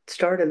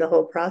started the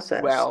whole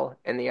process. Well,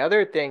 and the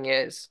other thing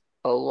is,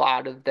 a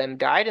lot of them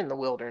died in the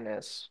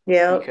wilderness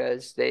Yeah,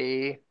 because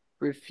they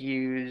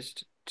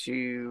refused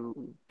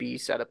to be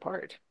set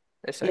apart,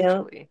 yeah.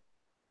 essentially.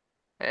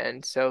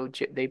 And so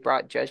they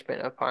brought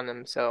judgment upon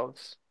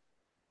themselves.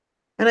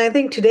 And I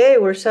think today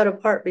we're set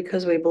apart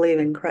because we believe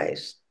in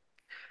Christ.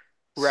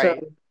 So,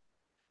 Right.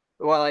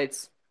 Well,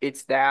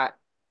 it's that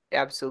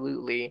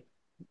absolutely.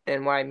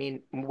 And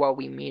what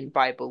we mean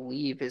by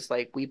believe is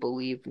like we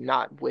believe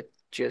not with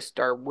just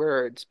our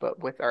words, but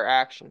with our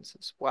actions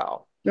as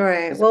well. all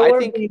right. Because Well,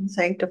 we're being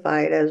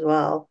sanctified as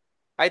well.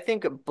 I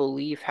think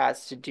belief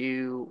has to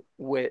do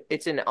with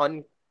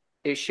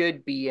it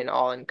should be an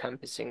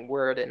all-encompassing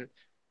word and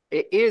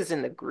it is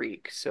in the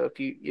Greek. So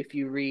if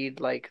you read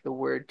like the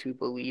word to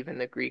believe in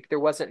the Greek, there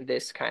wasn't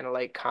this kind of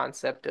like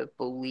concept of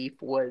belief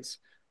was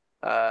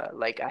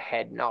like a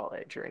head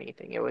knowledge or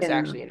anything. It was Yeah.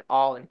 actually an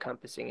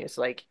all-encompassing. It's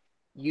like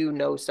you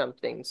know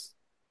something,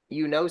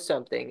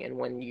 and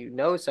when you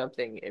know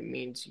something, it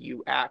means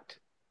you act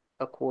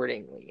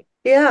accordingly.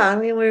 Yeah, I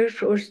mean, we're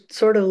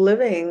sort of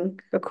living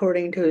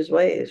according to his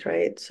ways,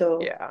 right?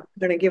 So, Yeah.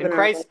 we're going to give And in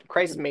our life to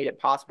Christ him. made it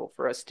possible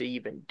for us to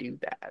even do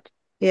that.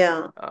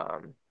 Yeah.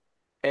 Um,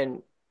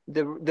 and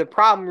the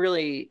problem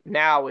really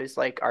now is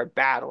like our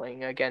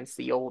battling against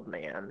the old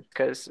man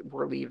because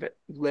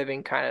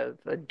living kind of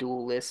a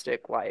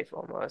dualistic life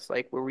almost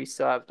like where we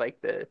still have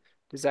like the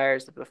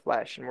desires of the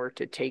flesh and we're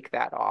to take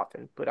that off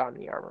and put on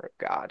the armor of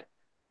God.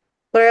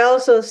 But I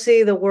also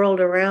see the world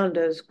around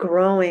us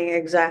growing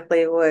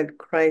exactly what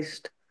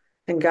Christ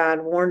and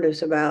God warned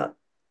us about.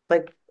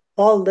 Like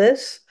all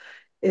this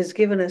is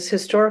given us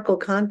historical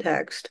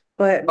context,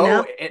 but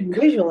now Oh, we can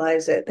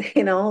visualize it,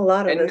 a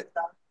lot of this and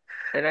stuff.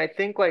 And I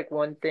think like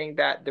one thing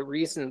that the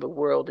reason the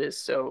world is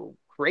so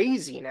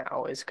crazy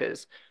now is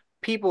because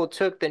people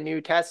took the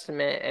New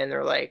Testament and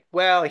they're like,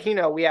 well,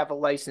 we have a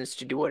license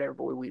to do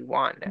whatever we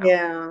want now.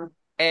 Yeah.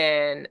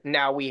 And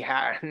now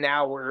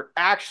we're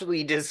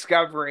actually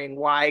discovering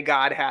why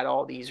God had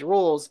all these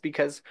rules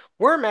because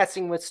we're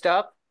messing with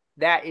stuff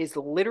that is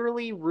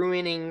literally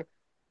ruining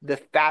the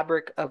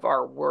fabric of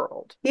our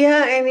world.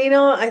 Yeah, and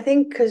I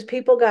think because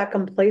people got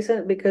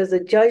complacent because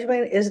the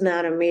judgment is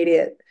not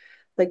immediate.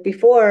 Like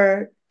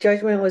before,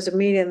 judgment was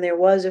immediate and there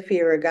was a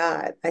fear of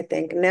God. I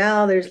think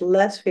now there's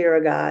less fear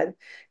of God.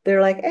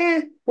 They're like,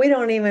 we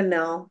don't even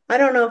know. I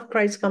don't know if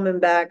Christ's coming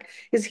back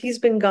because he's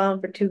been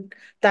gone for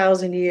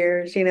 2,000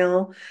 years,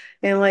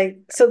 And like,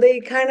 so they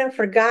kind of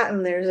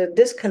forgotten there's a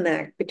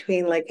disconnect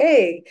between like,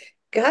 hey,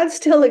 God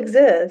still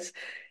exists.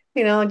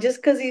 Just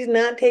because he's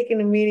not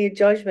taking immediate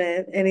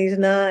judgment and he's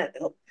not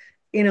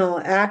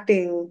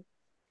acting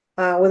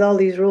with all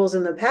these rules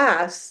in the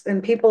past,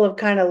 and people have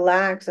kind of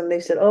laxed and they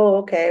said, oh,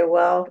 okay,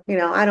 well,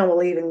 I don't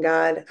believe in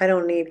God. I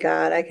don't need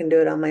God. I can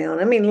do it on my own.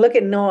 I mean, look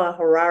at Noah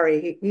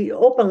Harari. He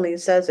openly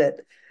says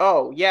it.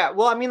 Oh, yeah.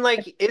 Well, I mean,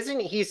 like,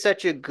 isn't he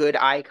such a good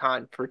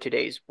icon for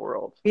today's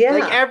world? Like,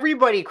 Yeah.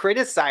 everybody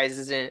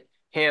criticizes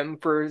him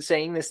for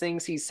saying the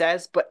things he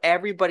says, but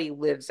everybody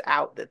lives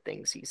out the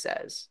things he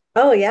says.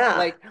 Oh, yeah.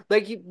 Like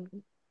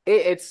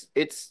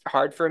it's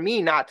hard for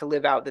me not to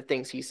live out the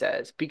things he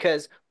says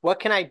because what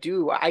can I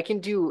do? I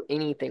can do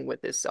anything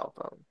with this cell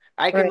phone.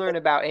 I can Right. learn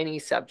about any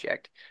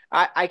subject.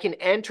 I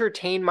can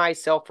entertain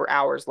myself for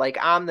hours like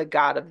I'm the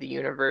God of the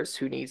universe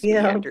who needs to be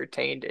Yeah.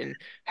 entertained and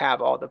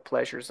have all the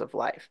pleasures of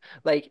life.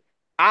 Like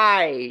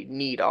I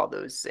need all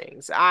those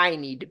things. I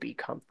need to be Yeah,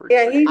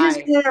 comforted. he just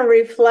I kind of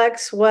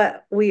reflects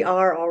what we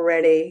are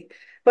already.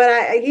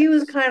 But he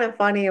was Yes. kind of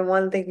funny in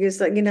one thing.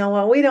 He's like, you know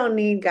what? We don't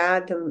need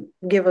God to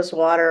give us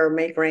water or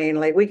make rain.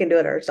 Like we can do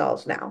it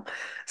ourselves now.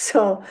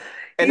 So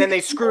And he's then kind they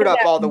of screwed in up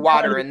that all the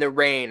water mentality. and the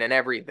rain and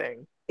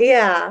everything.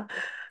 Yeah.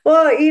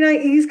 Well,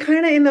 he's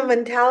kind of in the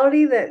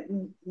mentality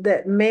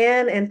that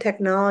man and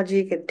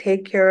technology can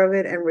take care of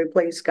it and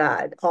replace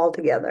God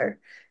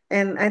altogether.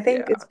 And I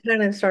think it's Yeah.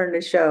 kind of starting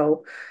to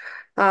show.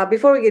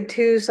 Before we get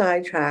too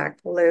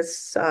sidetracked,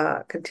 let's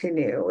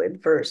continue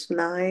with verse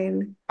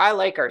 9. I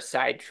like our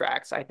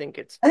sidetracks. I think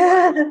it's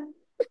fun.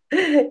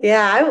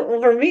 Yeah,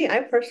 for me,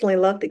 I personally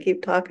love to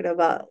keep talking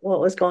about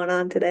what was going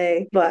on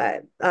today,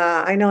 but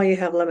I know you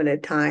have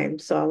limited time,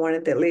 so I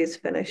wanted to at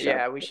least finish up.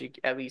 Yeah, we should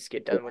at least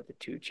get done with the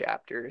two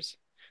chapters.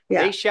 They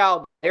Yeah.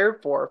 shall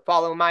therefore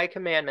follow my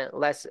commandment,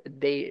 lest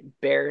they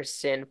bear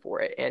sin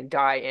for it and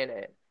die in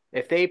it.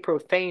 If they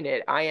profane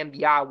it, I am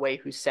Yahweh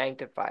who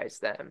sanctifies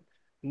them.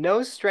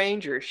 No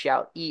stranger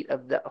shall eat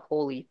of the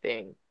holy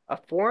thing. A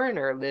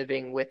foreigner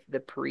living with the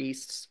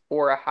priests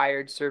or a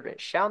hired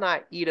servant shall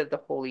not eat of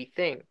the holy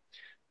thing.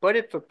 But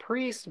if a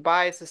priest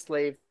buys a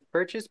slave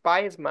purchased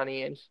by his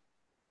money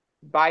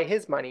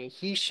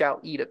he shall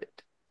eat of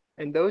it,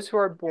 and those who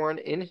are born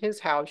in his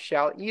house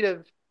shall eat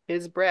of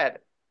his bread.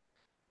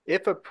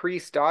 If a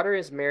priest's daughter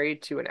is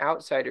married to an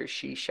outsider,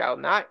 she shall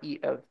not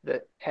eat of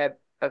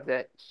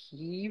the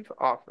heave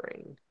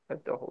offering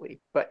of the holy.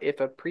 But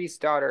if a priest's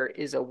daughter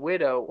is a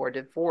widow or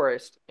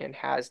divorced and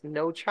has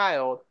no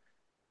child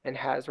and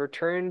has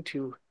returned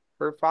to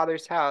her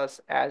father's house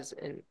as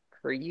in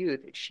her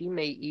youth, she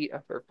may eat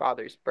of her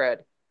father's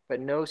bread, but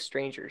no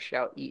stranger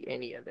shall eat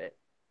any of it.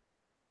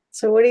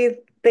 So what do you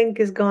think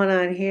is going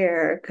on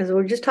here? Because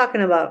we're just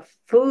talking about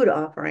food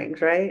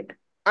offerings, right?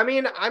 I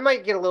mean, I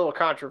might get a little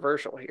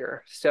controversial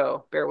here,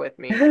 so bear with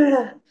me.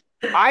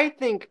 I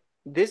think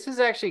this is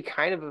actually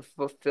kind of a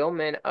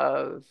fulfillment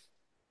of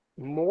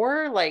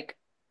more like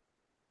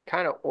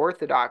kind of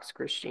Orthodox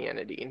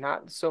Christianity,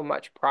 not so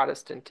much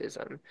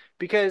Protestantism.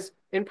 Because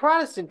in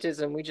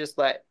Protestantism, we just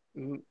let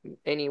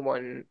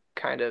anyone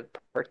kind of,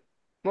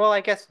 well,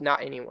 I guess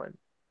not anyone,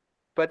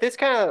 but this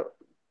kind of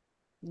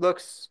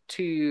looks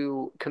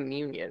to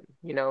communion,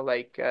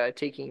 like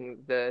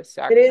taking the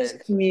It is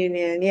sacrament.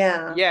 communion,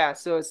 yeah. Yeah,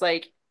 so it's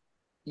like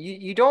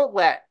you don't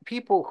let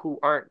people who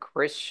aren't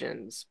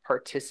Christians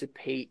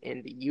participate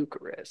in the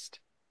Eucharist.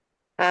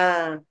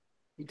 Ah,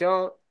 You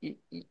don't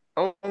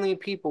only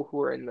people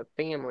who are in the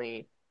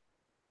family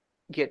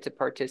get to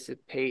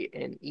participate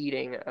in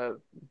eating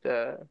of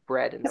the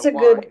bread and the that's a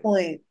good wine.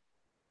 point.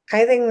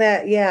 I think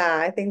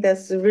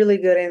that's a really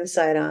good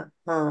insight on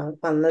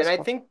And this I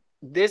one. think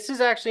this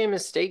is actually a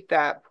mistake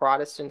that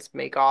Protestants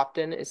make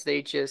often is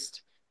they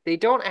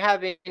don't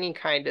have any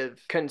kind of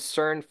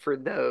concern for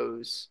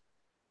those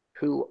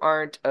who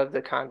aren't of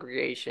the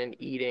congregation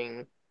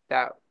eating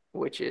that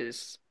which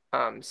is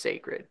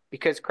sacred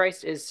because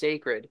Christ is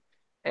sacred.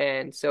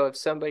 And so if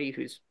somebody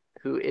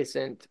who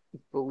isn't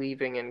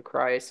believing in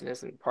Christ and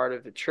isn't part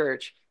of the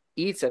church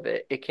eats of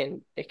it, it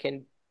can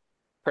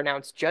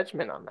pronounce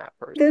judgment on that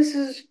person. This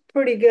is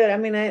pretty good. I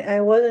mean, I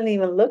wasn't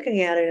even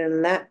looking at it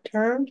in that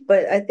terms,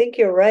 but I think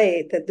you're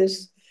right that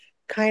this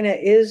kind of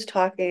is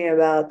talking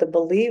about the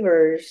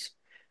believers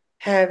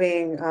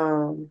having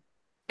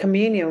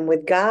communion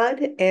with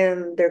God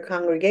and their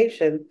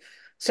congregation.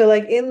 So,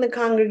 like in the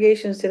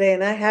congregations today,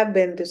 and I have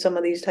been to some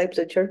of these types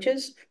of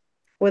churches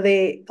where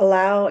they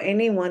allow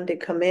anyone to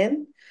come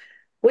in,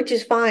 which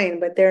is fine,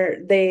 but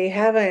they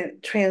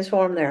haven't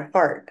transformed their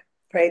heart,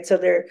 right? So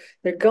they're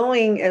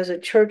going as a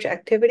church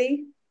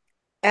activity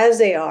as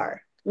they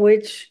are,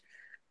 which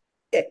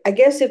I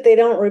guess if they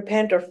don't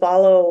repent or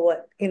follow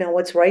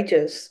what's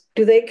righteous,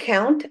 do they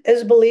count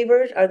as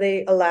believers? Are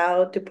they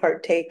allowed to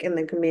partake in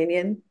the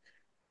communion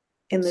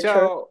in the church?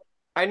 So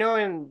I know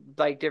in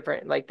like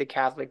different, like the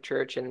Catholic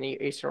Church and the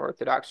Eastern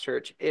Orthodox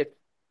Church, if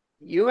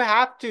you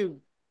have to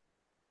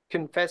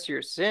confess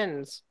your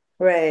sins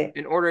Right.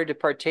 in order to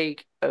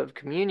partake of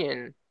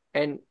communion,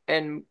 and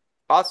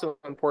also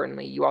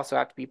importantly, you also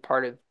have to be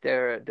part of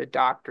the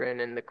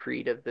doctrine and the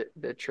creed of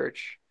the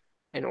church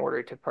in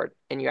order to part,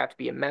 and you have to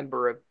be a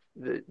member of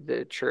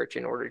the church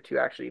in order to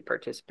actually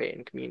participate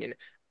in communion.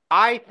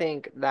 I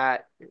think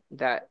that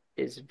that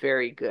is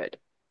very good.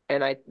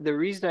 And the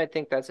reason I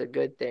think that's a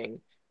good thing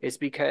is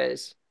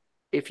because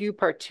if you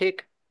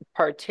partake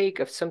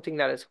of something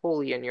that is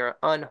holy and you're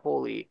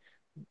unholy,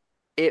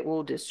 it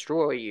will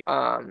destroy you.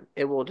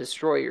 It will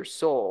destroy your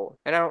soul.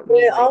 And I don't But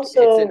mean it like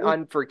it's an also,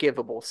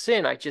 unforgivable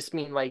sin. I just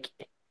mean like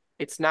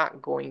it's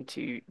not going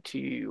to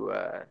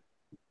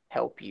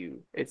help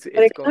you. but It's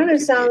it kind going of to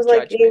be a sounds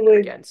like it judgment would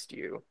against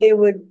you. it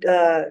would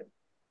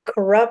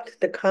corrupt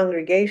the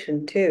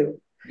congregation too.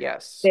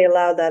 Yes. They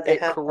allow that to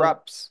happen.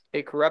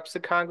 It corrupts the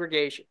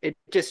congregation. It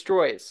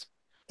destroys.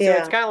 So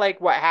it's Yeah. kind of like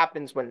what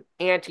happens when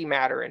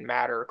antimatter and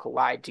matter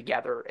collide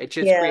together. It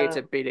just creates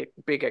Yeah. a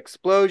big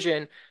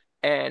explosion,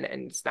 and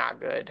it's not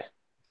good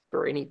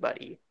for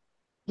anybody.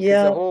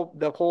 Because Yeah.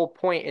 the whole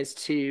point is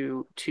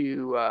to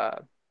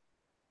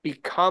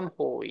become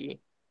holy,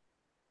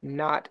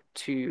 not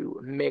to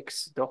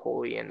mix the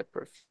holy and the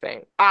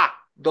profane. Ah,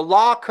 the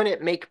law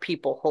couldn't make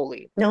people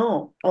holy.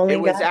 No, It only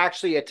was God.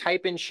 actually a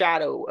type and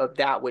shadow of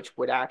that which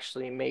would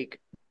actually make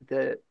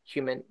the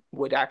human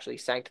would actually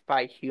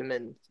sanctify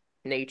human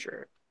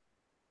nature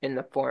in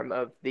the form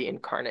of the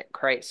incarnate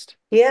Christ.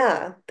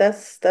 Yeah,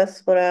 that's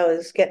what I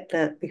was getting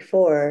at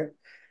before,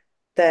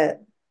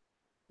 that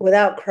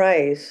without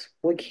Christ,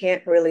 we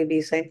can't really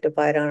be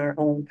sanctified on our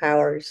own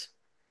powers.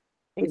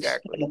 We just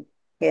Exactly. can't.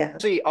 Yeah.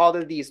 Actually, all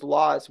of these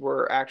laws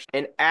were actually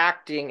an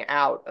acting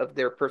out of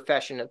their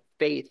profession of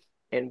faith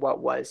in what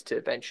was to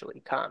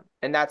eventually come.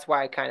 And that's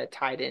why I kind of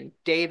tied in.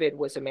 David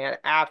was a man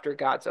after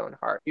God's own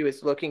heart. He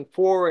was looking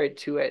forward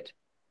to it,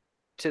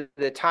 to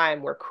the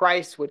time where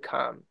Christ would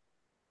come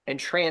and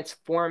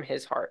transform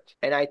his heart.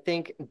 And I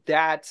think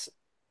that's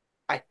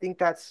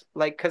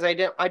like because I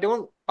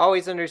don't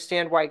always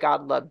understand why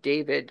God loved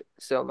David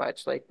so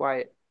much, like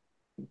why,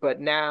 but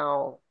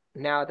now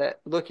that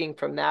looking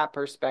from that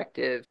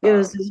perspective, It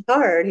was his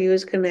heart. He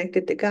was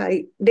connected to God.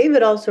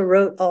 David also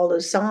wrote all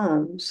the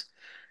Psalms,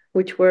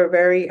 which were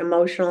very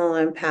emotional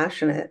and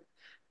passionate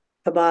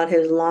about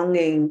his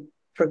longing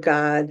for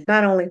God,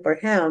 not only for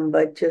him,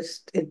 but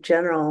just in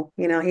general.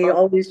 He oh,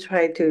 always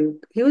tried to,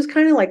 he was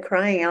kind of like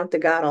crying out to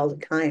God all the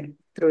time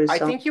through his I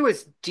song. think he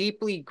was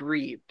deeply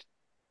grieved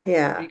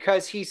Yeah.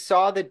 because he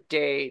saw the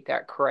day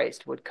that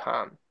Christ would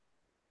come,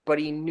 but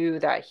he knew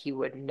that he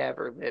would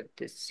never live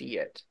to see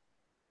it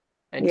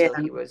Yeah. until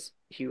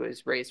he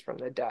was raised from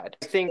the dead.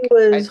 He I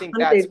was think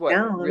that's hunted what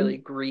really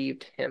down.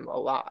 grieved him a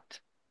lot.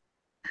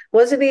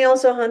 Wasn't he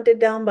also hunted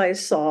down by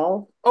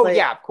Saul? Oh Like,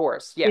 yeah, of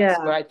course, yes, yeah.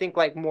 but I think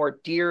like more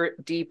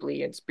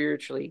deeply and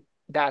spiritually,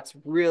 that's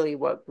really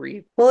what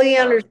grieved. Well, he Um,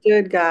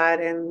 understood God,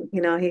 and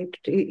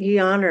he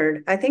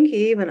honored. I think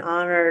he even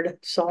honored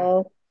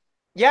Saul,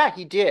 yeah,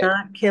 he did.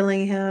 not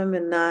killing him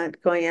and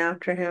not going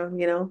after him,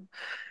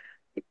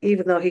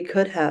 even though he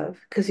could have,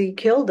 because he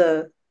killed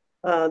the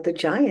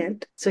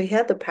giant, so he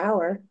had the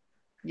power.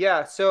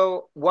 Yeah,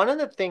 so one of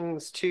the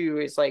things too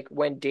is like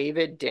when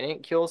David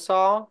didn't kill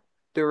Saul,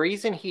 the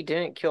reason he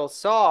didn't kill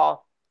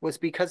Saul was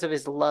because of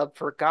his love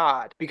for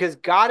God, because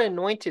God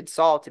anointed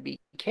Saul to be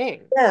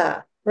king.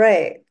 Yeah,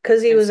 right.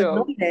 Because he And was so,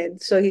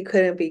 anointed, so he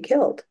couldn't be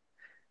killed.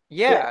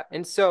 Yeah, yeah,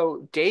 and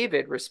so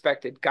David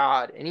respected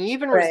God, and he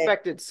even right.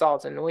 respected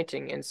Saul's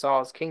anointing and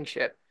Saul's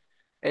kingship.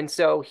 And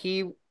so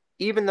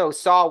even though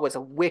Saul was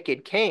a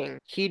wicked king,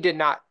 he did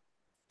not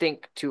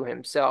think to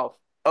himself,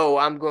 oh,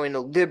 I'm going to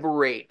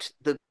liberate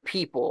the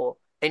people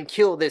and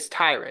kill this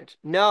tyrant.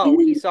 No,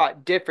 he saw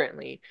it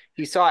differently.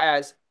 He saw it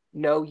as,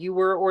 no, you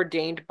were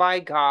ordained by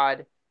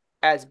God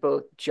as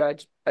both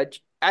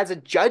as a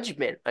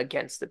judgment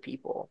against the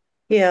people.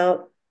 Yeah,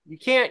 You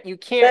can't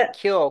that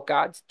kill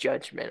God's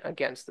judgment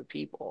against the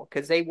people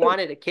because they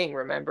wanted a king,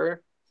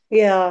 remember?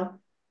 yeah.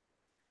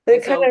 And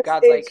It kind so of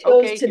God's it like,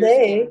 shows okay, here's a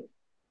today. king.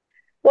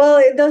 Well,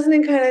 it doesn't.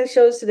 It kind of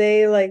shows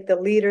today, like the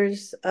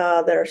leaders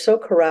that are so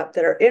corrupt,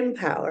 that are in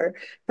power.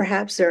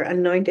 Perhaps they're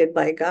anointed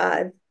by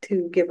God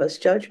to give us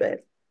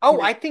judgment. You Oh,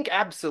 know. I think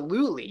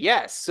absolutely,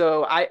 yes.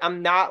 So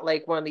I'm not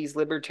like one of these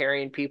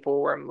libertarian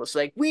people where I'm just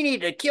like, we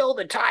need to kill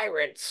the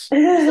tyrants.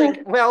 It's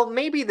like, well,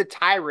 maybe the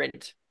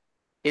tyrant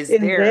is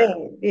In there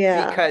vain.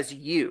 Yeah. because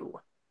you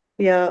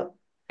Yeah.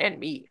 and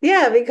me.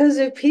 Yeah, because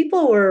if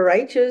people were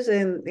righteous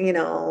and,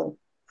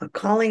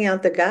 calling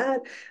out to God,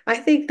 I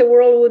think the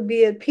world would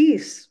be at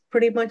peace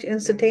pretty much Mhm.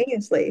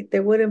 instantaneously.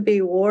 There wouldn't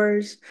be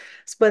wars.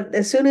 But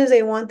as soon as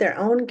they want their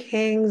own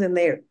kings and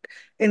they're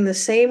in the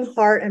same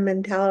heart and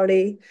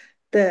mentality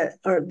that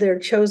are their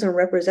chosen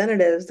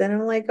representatives, then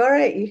I'm like, all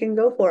right, you can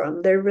go for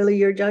them. They're really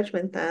your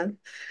judgment then.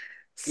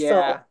 So,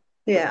 Yeah.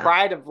 The Yeah.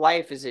 pride of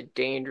life is a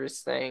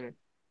dangerous thing.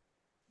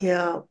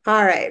 Yeah. All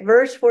right.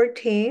 Verse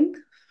 14.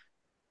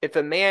 If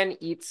a man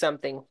eats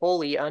something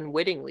holy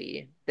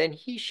unwittingly, then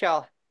he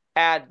shall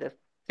add the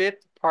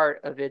fifth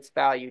part of its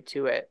value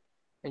to it,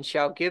 and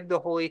shall give the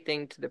holy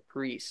thing to the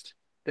priest.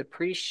 The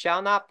priest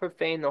shall not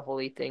profane the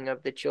holy thing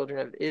of the children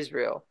of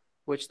Israel,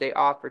 which they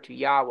offer to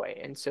Yahweh,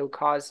 and so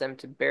cause them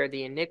to bear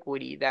the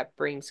iniquity that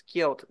brings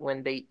guilt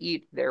when they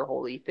eat their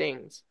holy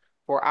things.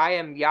 For I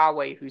am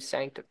Yahweh who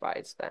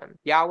sanctifies them.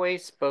 Yahweh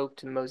spoke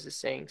to Moses,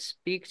 saying,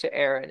 Speak to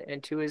Aaron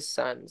and to his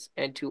sons,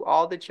 and to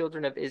all the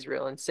children of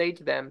Israel, and say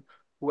to them,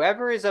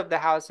 Whoever is of the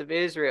house of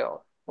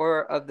Israel,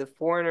 or of the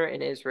foreigner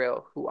in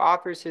Israel, who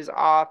offers his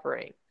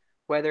offering,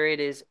 whether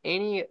it is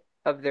any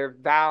of their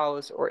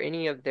vows or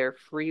any of their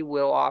free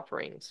will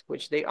offerings,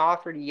 which they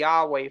offer to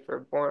Yahweh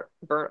for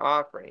burnt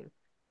offering,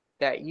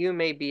 that you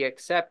may be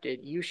accepted,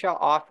 you shall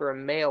offer a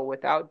male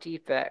without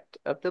defect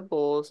of the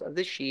bulls, of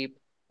the sheep,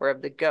 or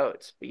of the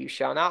goats. But you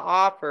shall not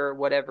offer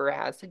whatever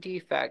has a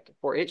defect,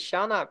 for it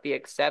shall not be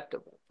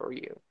acceptable for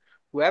you.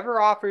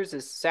 Whoever offers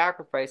a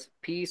sacrifice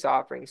of peace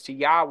offerings to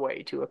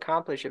Yahweh to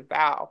accomplish a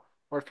vow,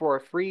 or for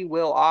a free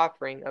will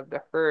offering of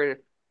the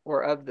herd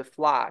or of the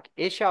flock,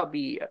 it shall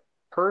be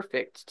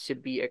perfect to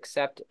be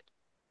accepted.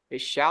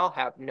 It shall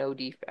have no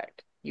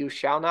defect. You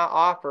shall not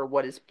offer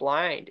what is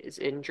blind, is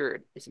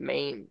injured, is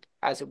maimed,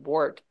 has a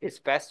wart, is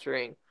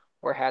festering,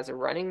 or has a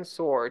running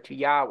sore to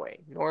Yahweh,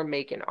 nor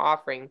make an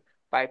offering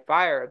by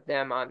fire of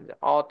them on the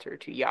altar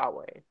to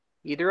Yahweh.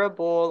 Either a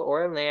bull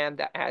or a lamb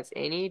that has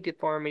any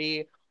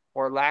deformity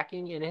or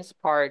lacking in his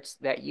parts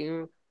that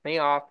you may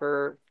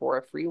offer for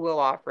a free will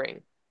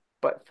offering,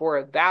 but for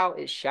a vow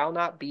it shall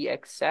not be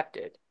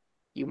accepted.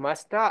 You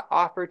must not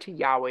offer to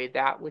Yahweh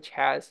that which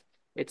has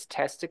its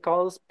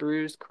testicles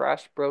bruised,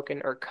 crushed,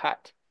 broken, or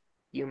cut.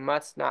 You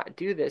must not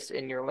do this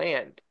in your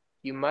land.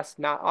 You must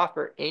not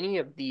offer any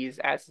of these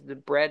as the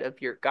bread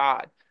of your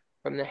God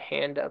from the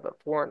hand of a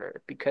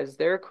foreigner, because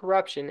their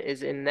corruption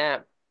is in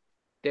them.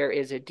 There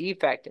is a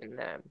defect in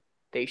them.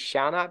 They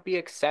shall not be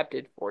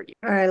accepted for you.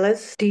 All right,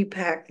 let's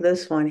depack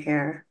this one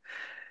here.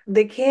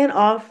 They can't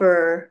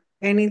offer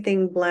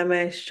anything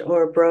blemished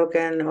or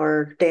broken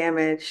or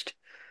damaged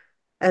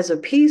as a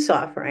peace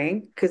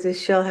offering because it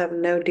shall have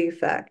no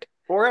defect.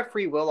 Or a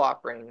free will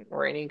offering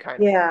or any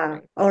kind of Yeah,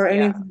 offering. or Yeah.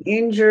 anything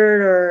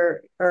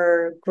injured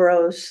or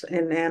gross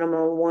in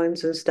animal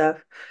wounds and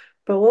stuff.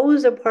 But what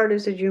was the part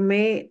is that you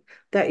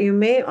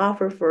may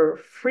offer for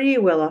free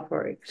will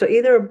offering. So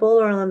either a bull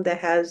or a lamb that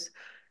has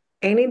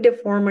any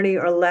deformity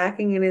or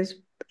lacking in his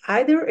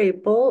either a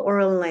bull or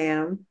a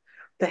lamb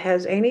that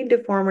has any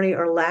deformity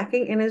or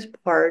lacking in his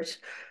parts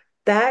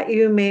that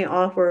you may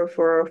offer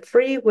for a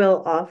free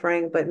will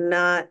offering, but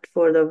not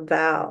for the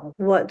vow.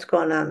 What's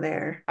going on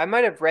there? I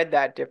might have read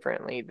that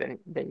differently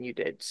than you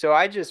did. So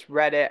I just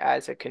read it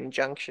as a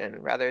conjunction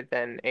rather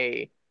than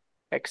a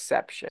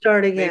exception.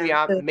 Start Maybe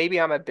again.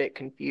 I'm a bit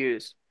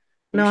confused.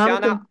 You No, I'm shall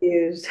not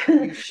confused.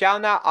 you shall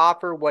not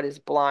offer what is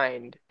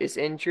blind, is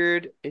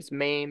injured, is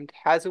maimed,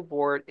 has a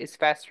wart, is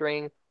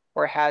festering,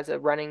 or has a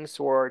running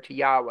sore to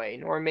Yahweh,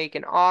 nor make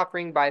an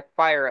offering by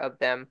fire of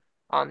them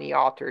on the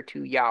altar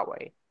to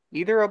Yahweh.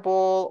 Either a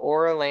bull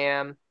or a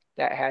lamb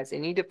that has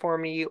any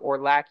deformity or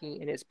lacking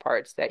in his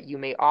parts, that you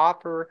may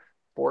offer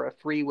for a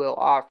free will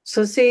offering.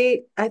 So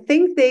see, I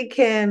think they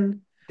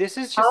can This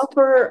is just,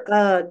 offer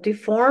a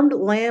deformed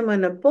lamb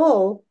and a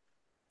bull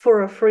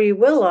for a free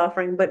will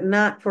offering, but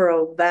not for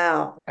a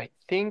vow. I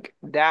think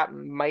that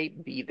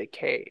might be the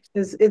case.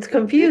 It's It's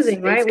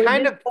confusing, it's right?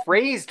 kind of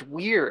phrased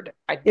weird.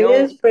 I It don't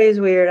is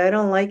phrased weird. I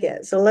don't like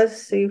it. So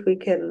let's see if we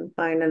can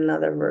find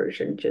another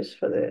version just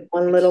for the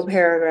one little it's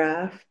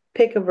paragraph.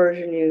 Pick a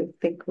version you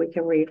think we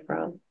can read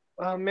from.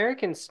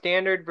 American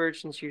Standard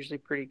Version's usually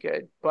pretty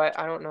good, but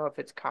I don't know if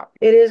it's copy.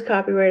 It is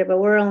copyrighted, but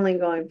we're only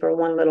going for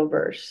one little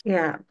verse.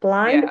 Yeah.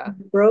 Blind, Yeah,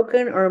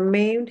 broken, or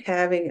maimed,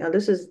 having,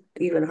 this is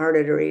even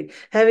harder to read,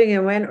 having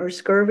a wen or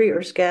scurvy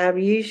or scab,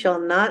 ye shall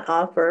not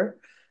offer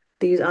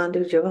these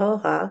unto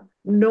Jehovah,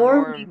 nor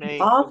nor make an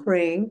make.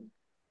 offering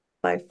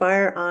by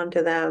fire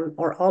unto them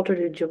or altar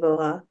to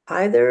Jehovah,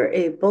 either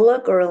a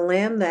bullock or a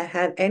lamb that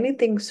had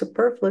anything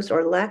superfluous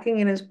or lacking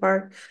in his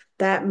part,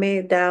 that may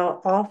thou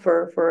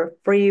offer for a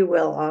free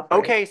will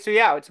offering. Okay, so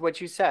yeah, it's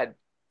what you said.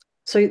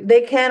 So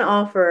they can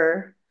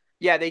offer.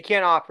 Yeah, they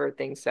can't offer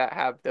things that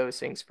have those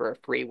things for a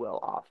free will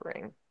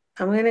offering.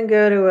 I'm gonna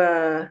go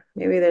to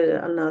maybe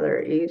there's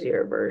another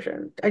easier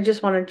version. I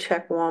just want to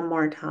check one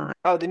more time.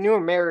 Oh, the New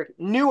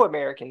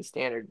American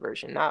Standard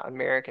Version, not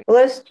American. Well,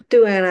 let's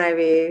do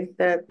NIV.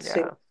 That's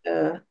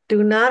Yeah,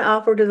 do not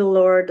offer to the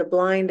Lord the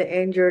blind,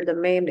 the injured, the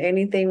maimed,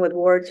 anything with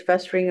warts,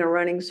 festering, or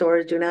running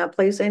sores. Do not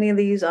place any of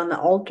these on the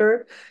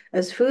altar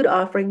as food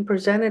offering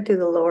presented to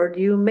the Lord.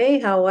 You may,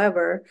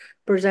 however,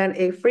 present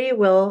a free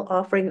will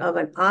offering of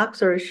an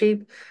ox or a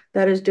sheep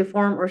that is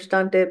deformed or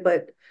stunted,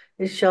 but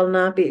it shall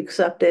not be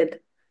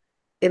accepted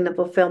in the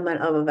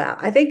fulfillment of a vow.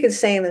 I think it's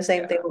saying the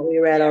same thing Yeah. what we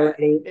read Yeah,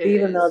 already, it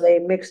even though is. they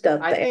mixed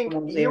up I the think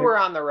animals you there. were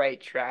on the right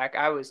track.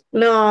 I was,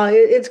 No,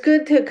 it's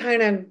good to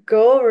kind of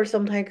go over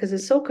sometimes because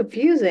it's so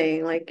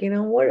confusing. Like,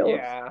 what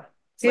yeah.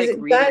 is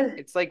it God?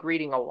 It's like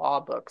reading a law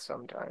book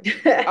sometimes.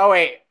 Oh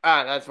wait,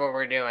 that's what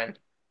we're doing.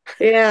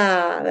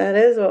 Yeah, that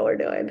is what we're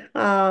doing.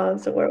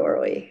 So where were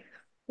we?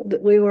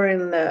 We were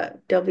in the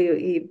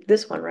WE,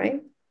 this one,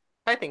 right?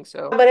 I think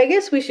so. But I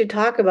guess we should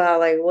talk about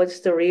like what's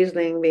the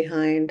reasoning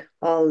behind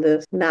all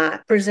this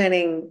not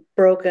presenting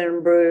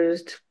broken,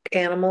 bruised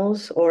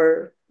animals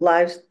or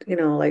lives,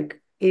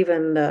 like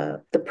even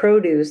the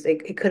produce,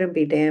 it couldn't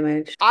be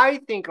damaged. I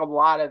think a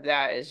lot of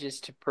that is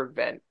just to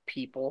prevent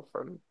people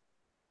from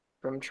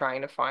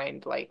trying to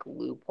find like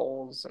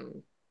loopholes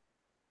and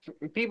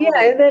people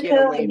Yeah, to is that get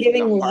kind of away like from the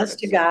giving heart less of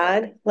to sin.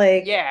 God?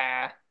 Like,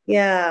 Yeah.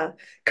 yeah,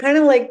 kind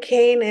of like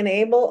Cain and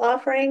Abel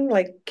offering.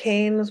 Like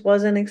Cain's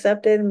wasn't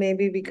accepted,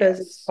 maybe because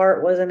his Yes.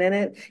 heart wasn't in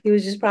it. He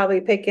was just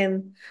probably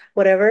picking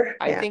whatever.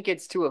 I Yeah. think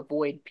it's to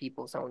avoid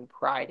people's own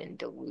pride and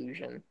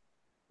delusion.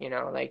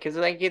 Like, because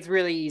like it's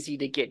really easy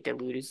to get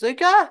deluded. It's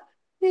like, yeah,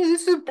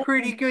 this is a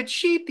pretty good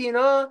sheep,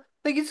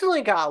 Like it's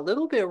only got a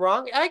little bit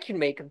wrong. I can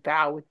make a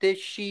vow with this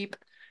sheep.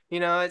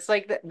 It's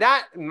like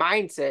that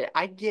mindset.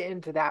 I get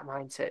into that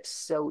mindset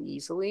so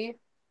easily.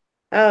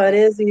 Oh, it Like,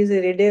 is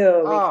easy to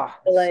do because oh,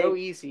 so like,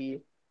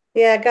 easy.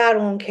 yeah, God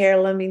won't care.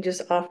 Let me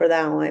just offer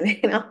that one,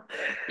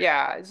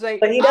 Yeah, it's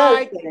like But he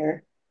does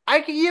care. I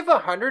could give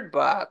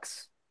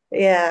 $100,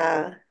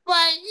 Yeah, but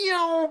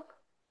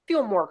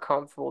feel more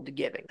comfortable to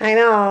giving. I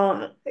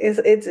know.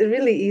 It's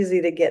really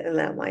easy to get in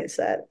that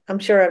mindset. I'm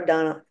sure I've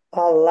done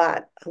a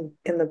lot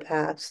in the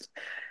past.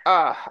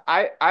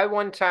 I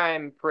one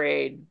time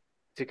prayed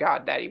to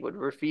God that he would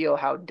reveal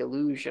how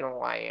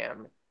delusional I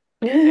am.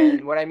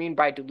 And what I mean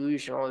by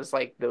delusional is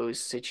like those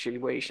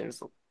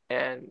situations.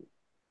 And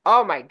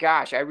oh my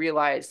gosh, I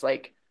realized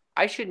like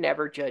I should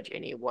never judge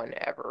anyone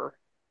ever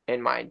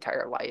in my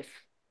entire life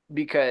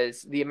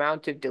because the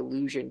amount of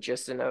delusion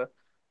just in a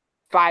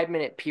 5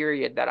 minute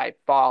period that I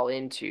fall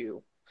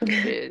into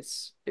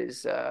is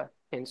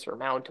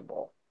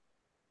insurmountable.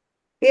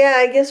 Yeah,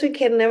 I guess we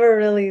can never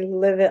really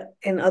live it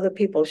in other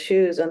people's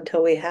shoes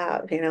until we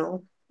have. We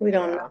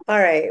don't know. Yeah. All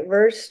right,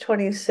 verse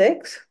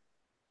 26.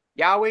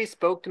 Yahweh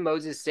spoke to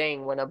Moses,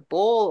 saying, when a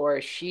bull or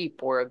a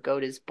sheep or a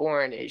goat is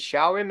born, it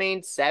shall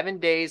remain 7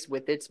 days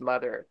with its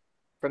mother.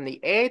 From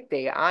the eighth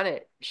day on,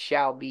 it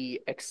shall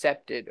be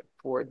accepted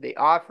for the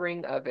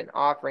offering of an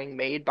offering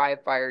made by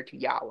fire to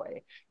Yahweh.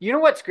 You know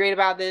what's great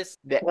about this?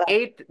 The Well,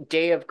 eighth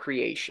day of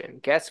creation.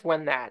 Guess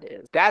when that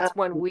is? uh, That's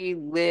when we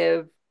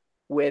live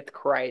with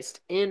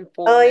Christ in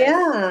oh fullness.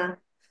 yeah.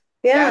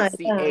 Yeah, That's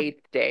the yeah.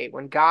 eighth day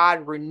when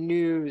God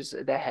renews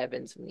the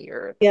heavens and the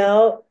earth.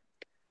 Yo,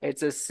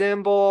 It's a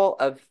symbol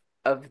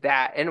of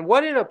that. And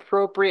what an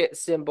appropriate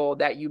symbol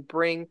that you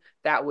bring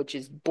that which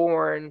is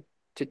born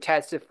to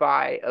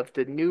testify of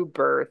the new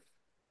birth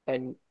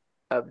and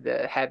of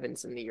the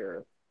heavens and the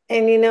earth.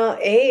 and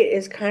 8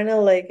 is kind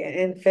of like an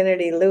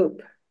infinity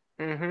loop.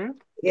 Hmm.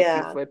 If you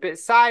Yeah. flip it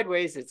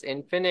sideways, it's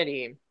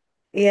infinity.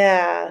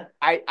 Yeah.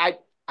 I I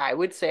I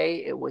would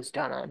say it was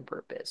done on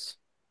purpose.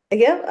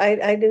 Yep,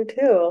 I do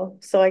too.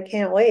 So I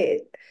can't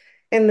wait.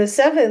 And the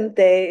seventh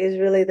day is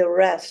really the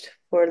rest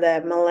for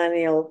that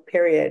millennial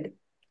period.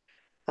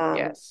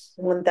 Yes.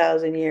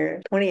 1,000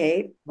 years,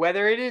 28.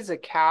 Whether it is a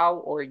cow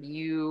or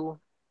you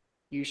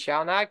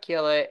shall not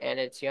kill it and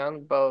its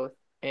young both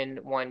in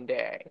one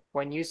day.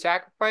 When you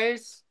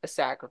sacrifice a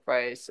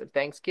sacrifice of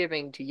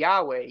thanksgiving to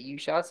Yahweh, you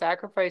shall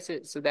sacrifice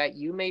it so that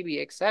you may be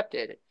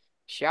accepted. It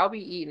shall be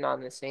eaten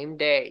on the same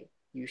day.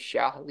 You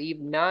shall leave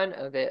none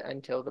of it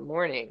until the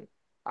morning.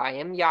 I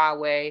am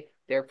Yahweh,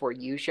 therefore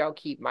you shall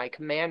keep my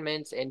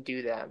commandments and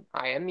do them.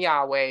 I am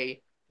Yahweh,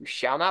 you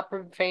shall not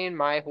profane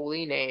my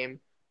holy name,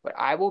 but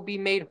I will be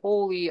made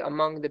holy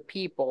among the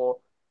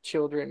people,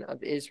 children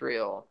of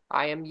Israel.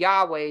 I am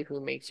Yahweh who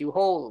makes you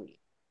holy,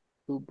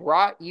 who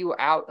brought you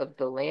out of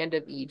the land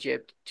of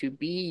Egypt to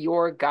be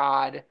your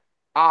God.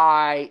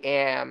 I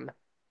am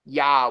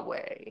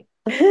Yahweh.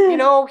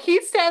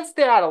 He says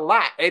that a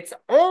lot. It's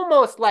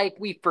almost like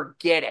we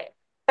forget it.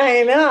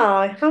 I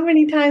know. How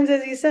many times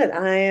has he said,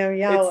 I am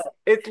Yahweh?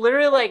 It's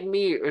literally like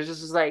me. It's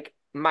just like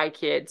my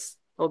kids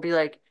will be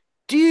like,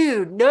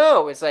 dude,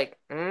 no. It's like,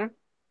 I'm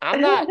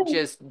not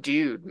just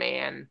dude,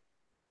 man.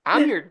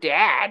 I'm your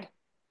dad.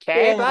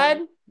 Okay, Yeah,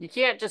 bud? You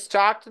can't just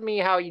talk to me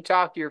how you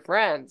talk to your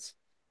friends.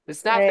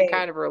 It's not the right.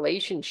 kind of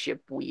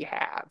relationship we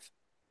have.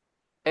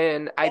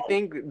 And I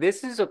think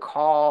this is a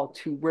call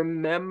to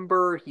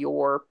remember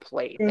your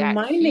plate, that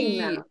Reminding he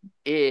them.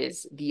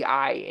 is the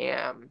I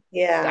am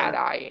that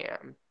Yeah. I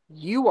am.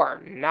 You are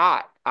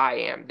not I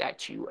am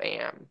that you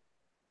am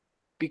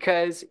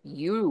because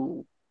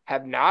you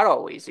have not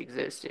always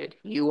existed.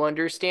 You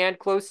understand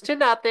close to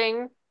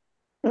nothing,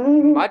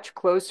 Mhm. much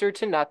closer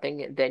to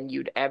nothing than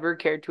you'd ever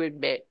care to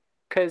admit.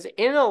 Because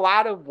in a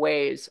lot of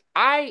ways,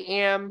 I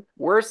am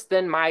worse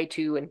than my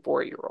 2 and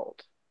 4 year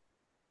old.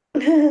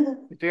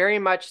 Very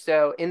much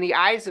so. In the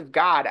eyes of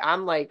God,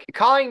 I'm like,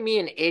 calling me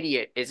an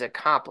idiot is a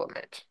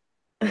compliment.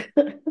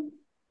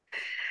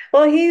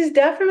 Well, he's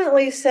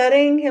definitely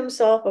setting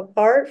himself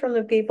apart from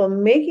the people,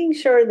 making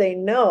sure they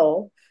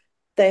know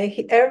that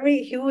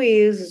every who he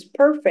is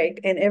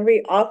perfect, and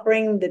every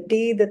offering, the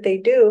deed that they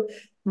do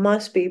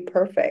must be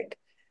perfect.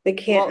 They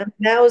can't, Well,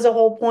 that was the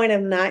whole point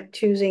of not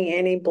choosing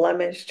any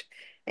blemished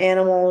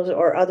animals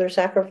or other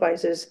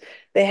sacrifices.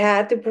 They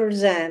had to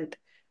present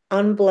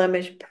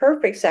unblemished,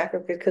 perfect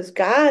sacrifice because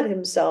God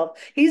Himself,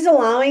 He's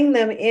allowing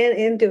them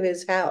into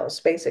His house,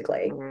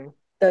 basically, mm,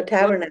 the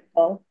well,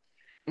 tabernacle.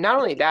 not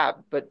only that,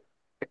 but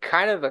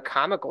kind of a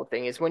comical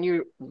thing is when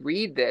you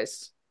read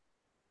this,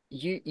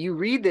 you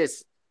read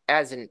this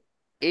as an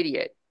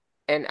idiot.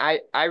 And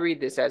I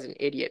read this as an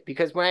idiot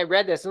because when I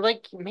read this, I'm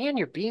like, man,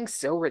 you're being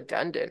so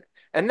redundant.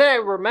 And then I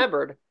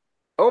remembered,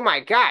 oh my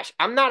gosh,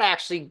 I'm not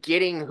actually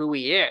getting who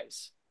he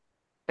is.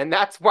 And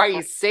that's why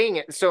he's saying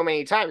it so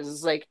many times.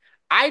 It's like,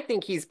 I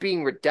think he's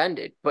being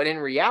redundant, but in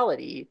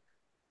reality,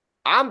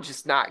 I'm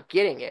just not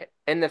getting it.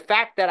 And the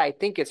fact that I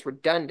think it's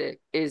redundant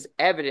is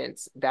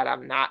evidence that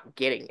I'm not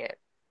getting it.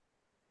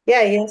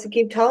 Yeah, he has to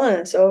keep telling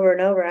us over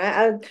and over.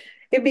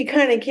 It'd be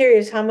kind of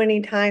curious how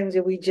many times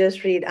did we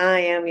just read "I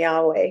am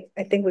Yahweh."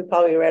 I think we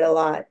probably read a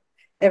lot,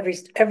 every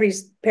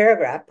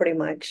paragraph, pretty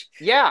much.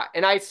 Yeah,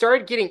 and I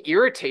started getting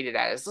irritated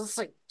at it. It's just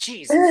like,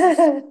 geez, this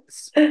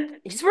is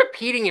he's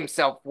repeating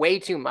himself way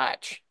too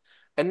much.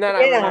 And then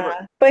I remember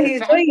Yeah, but the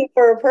he's fact, doing it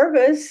for a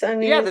purpose. I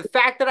yeah, mean, the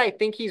fact that I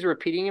think he's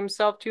repeating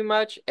himself too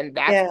much, and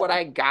that's yeah, what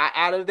I got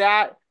out of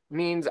that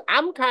means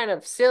I'm kind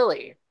of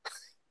silly.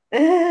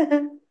 yeah,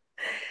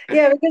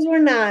 because we're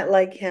not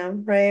like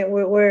him, right?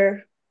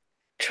 We're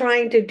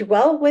trying to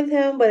dwell with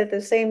him, but at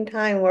the same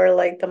time, we're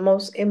like the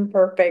most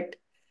imperfect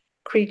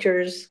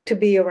creatures to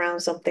be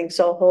around something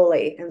so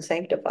holy and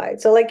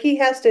sanctified. So like he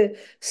has to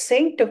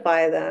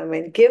sanctify them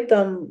and give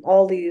them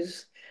all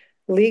these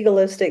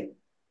legalistic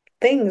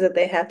things that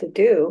they have to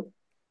do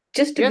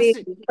just He to has be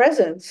to, in his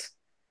presence.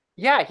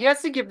 yeah, he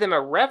has to give them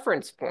a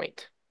reference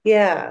point.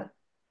 Yeah.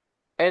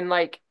 And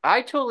like,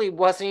 I totally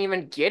wasn't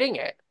even getting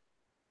it.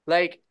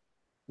 Like,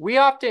 we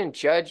often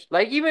judge,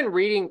 like even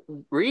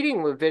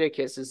reading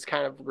Leviticus has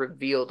kind of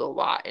revealed a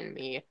lot in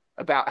me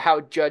about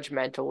how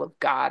judgmental of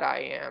God I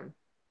am.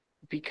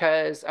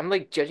 Because I'm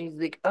like judging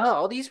like, oh,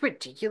 all these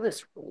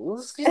ridiculous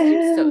rules, these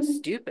seem so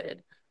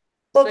stupid.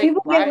 It's Well, like,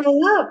 people get why?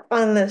 hung up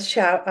on this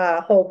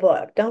whole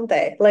book, don't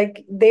they?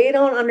 Like they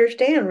don't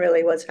understand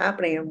really what's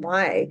happening and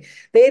why.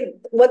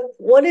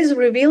 What is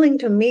revealing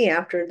to me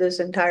after this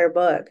entire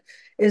book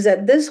is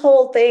that this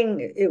whole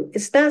thing,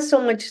 it's not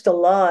so much the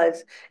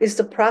laws, it's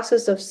the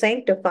process of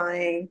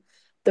sanctifying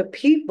the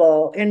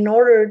people in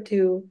order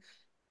to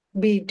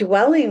be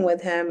dwelling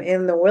with him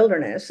in the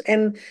wilderness.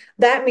 And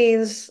that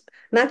means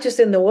not just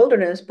in the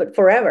wilderness, but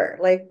forever.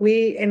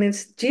 And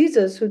it's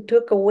Jesus who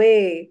took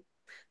away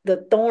the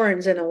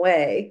thorns in a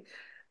way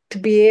to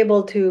be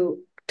able to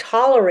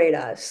tolerate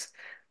us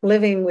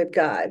living with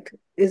God.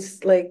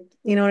 Is like,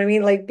 you know what I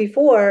mean? Like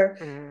before,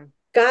 Mm,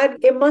 God,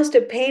 it must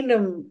have pained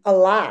him a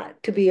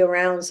lot to be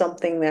around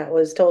something that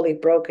was totally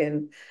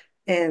broken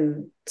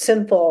and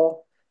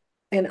sinful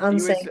and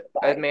he was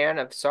a unsanctified. man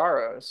of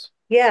sorrows.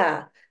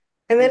 Yeah.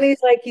 And then He's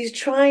he's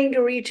trying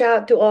to reach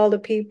out to all the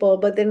people,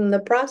 but then in the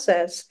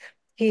process,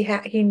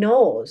 he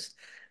knows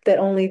that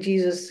only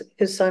Jesus,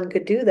 his son,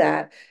 could do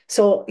that.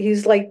 So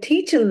he's like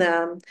teaching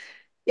them.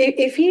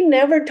 If he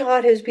never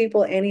taught his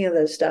people any of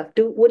this stuff,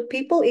 would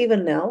people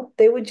even know?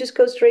 They would just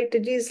go straight to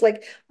Jesus,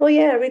 like, oh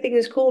yeah, everything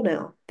is cool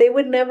now. They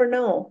would never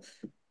know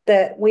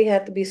that we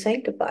had to be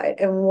sanctified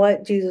and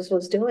what Jesus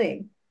was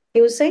doing.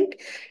 He was saying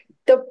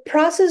the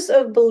process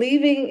of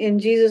believing in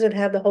Jesus and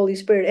have the Holy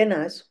Spirit in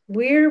us,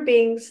 we're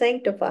being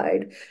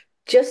sanctified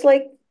just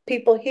like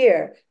people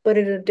here, but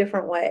in a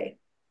different way.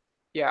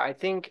 yeah, I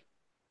think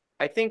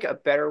a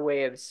better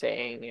way of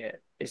saying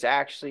it is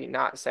actually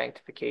not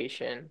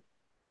sanctification,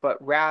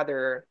 but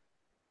rather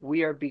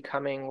we are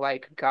becoming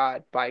like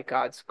God by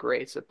God's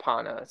grace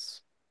upon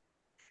us.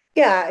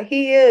 Yeah,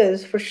 he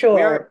is for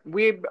sure.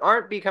 We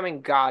aren't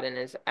becoming God in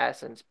his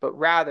essence, but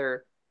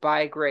rather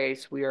by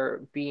grace we are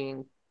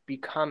being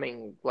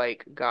becoming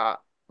like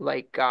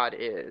God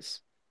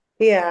is.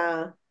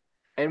 Yeah.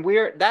 And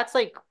that's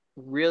like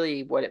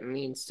really what it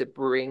means to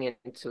bring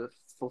into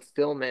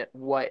fulfillment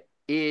what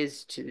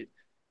is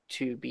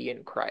to be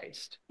in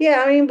Christ.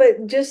 Yeah, I mean,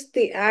 but just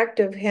the act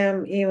of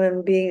him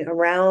even being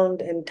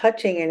around and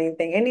touching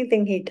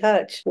anything he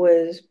touched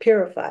was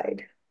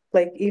purified.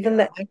 Like even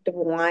the Yeah. act of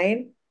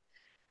wine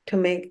to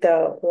make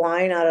the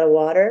wine out of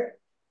water,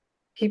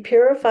 he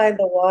purified Mm,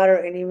 the water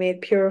and he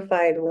made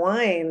purified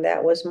wine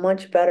that was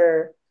much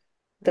better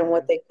than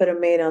what mm, they could have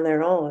made on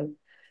their own.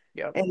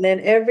 yep. And then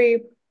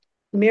every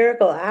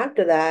miracle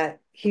after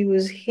that, he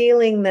was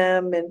healing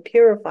them and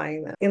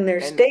purifying them. In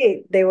their And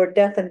state, they were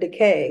death and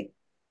decay.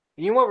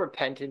 you know what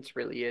repentance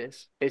really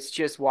is? It's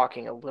just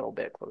walking a little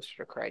bit closer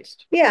to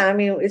Christ. Yeah, I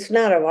mean, it's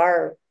not of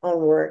our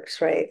own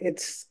works, right?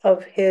 It's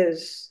of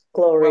his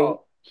glory.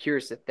 Well,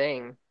 here's the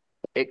thing.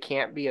 It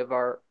can't be of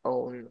our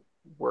own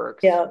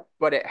works, Yeah,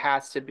 but it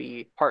has to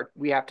be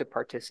we have to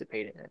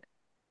participate in it,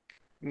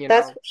 you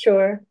that's know? for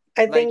sure.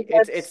 I Like think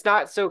that's, it's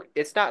not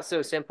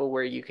so simple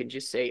where you can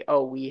just say,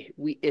 "Oh, we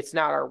it's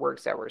not our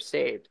works that we're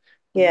saved."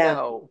 yeah,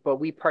 No, but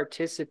we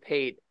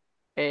participate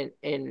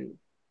in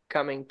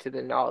coming to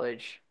the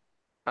knowledge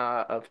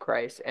of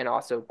Christ and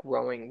also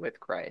growing with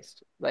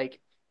Christ. Like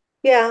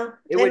yeah.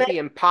 it And would be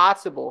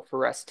impossible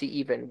for us to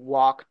even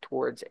walk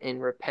towards in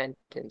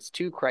repentance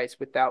to Christ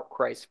without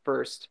Christ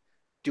first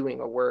doing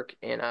a work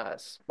in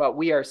us. But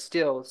we are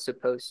still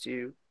supposed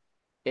to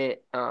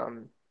it,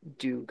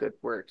 do good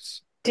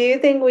works. do you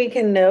think we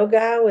can know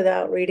God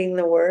without reading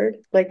the word?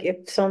 Like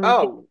if some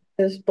people Oh,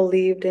 just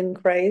believed in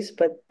Christ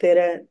but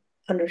didn't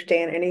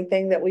understand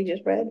anything that we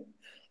just read?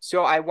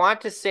 so I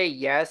want to say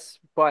yes,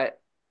 but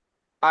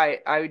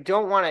I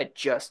don't want to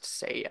just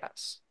say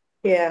yes.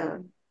 Yeah,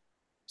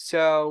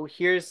 So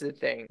here's the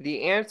thing.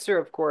 The answer,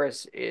 of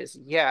course, is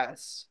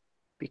yes,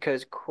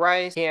 because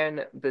Christ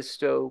can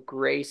bestow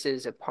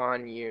graces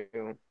upon you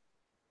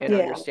and yeah.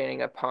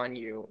 understanding upon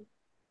you.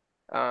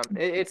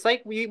 It's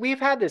like we've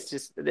had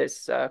this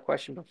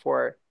question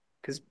before,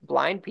 because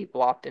blind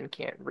people often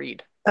can't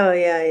read. Oh,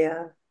 yeah,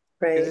 yeah.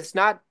 Because Right.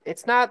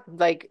 it's not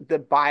like the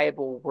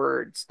Bible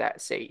words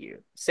that save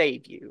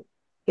you,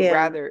 but Yeah,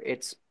 rather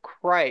it's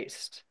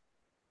Christ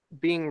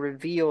being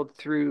revealed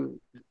through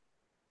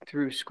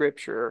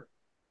Scripture,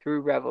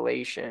 through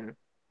revelation.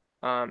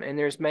 And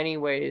there's many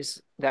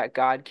ways that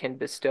God can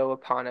bestow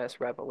upon us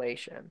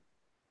revelation.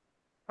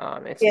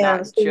 It's yeah.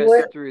 not So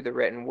what? just through the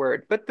written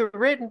word, but the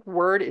written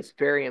word is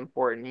very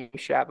important. You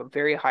should have a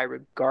very high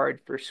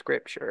regard for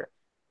Scripture,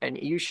 and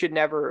you should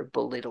never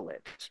belittle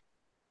it,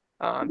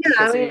 Yeah,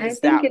 I because it mean, I is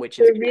think that it's which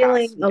is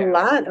revealing passed a down.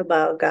 lot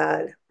about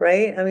God,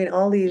 right? I mean,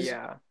 all these,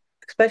 Yeah.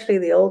 especially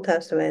the Old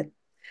Testament.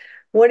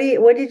 What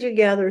did you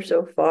gather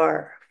so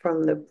far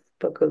from the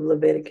book of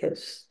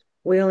Leviticus?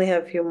 We only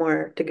have a few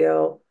more to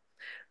go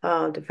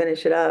to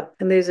finish it up.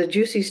 And there's a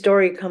juicy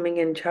story coming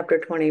in chapter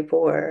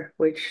 24,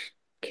 which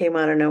came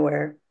out of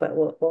nowhere, but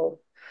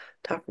we'll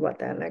talk about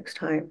that next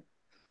time.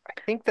 I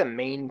think the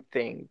main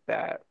thing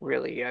that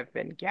really I've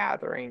been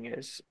gathering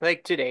is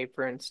like today,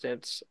 for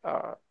instance,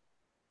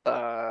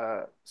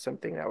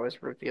 something that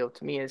was revealed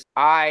to me is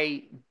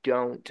I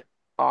don't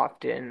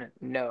often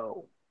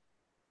know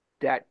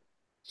that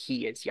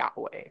he is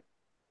Yahweh.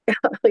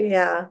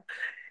 Yeah,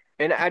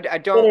 And I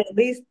but don't, at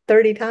least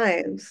 30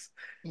 times.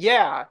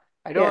 yeah,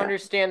 I don't Yeah,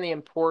 understand the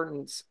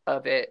importance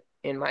of it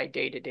in my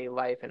day-to-day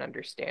life and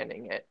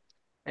understanding it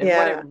and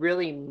what it yeah,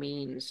 really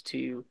means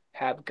to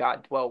have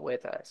God dwell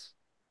with us.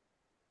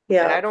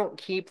 And yeah. I don't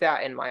keep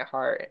that in my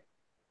heart,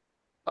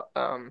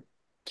 um,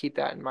 keep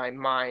that in my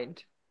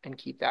mind, and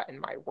keep that in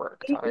my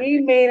work time. He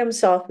made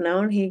himself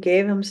known. He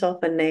gave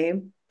himself a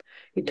name.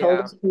 He told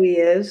Yeah. us who he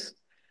is,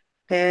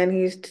 and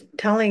he's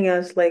telling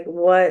us like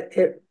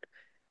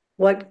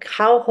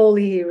how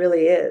holy he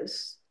really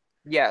is.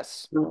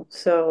 Yes.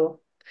 So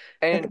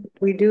I And think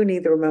we do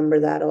need to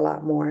remember that a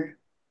lot more.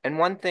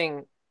 one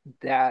thing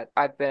that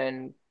I've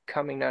been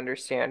coming to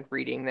understand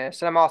reading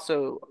this, and I'm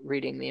also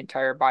reading the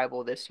entire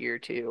Bible this year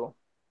too,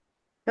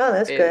 Oh,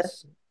 that's good.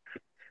 is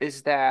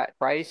is that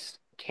Christ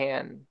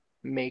can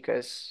make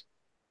us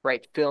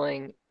right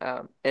filling,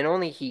 and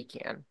only He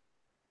can.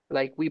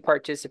 Like we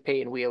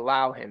participate and we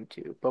allow Him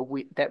to, but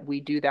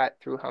we do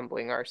that through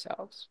humbling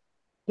ourselves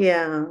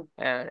Yeah.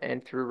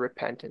 and through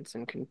repentance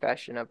and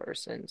confession of our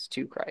sins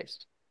to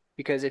Christ.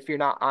 Because if you're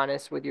not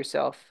honest with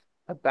yourself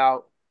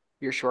about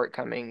your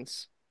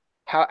shortcomings,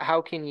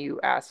 how can you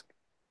ask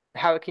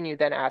how can you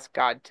then ask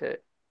God to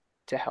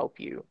help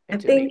you I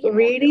and to think make you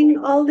more reading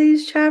holy? all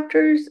these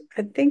chapters,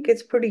 I think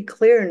it's pretty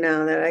clear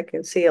now that I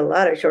can see a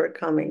lot of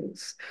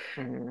shortcomings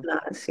Hmm. in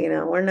us.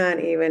 We're not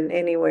even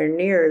anywhere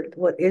near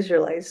what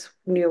Israelites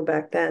knew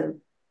back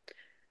then,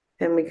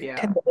 and we tend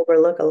Yeah. to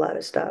overlook a lot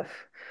of stuff.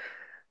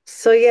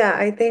 So yeah,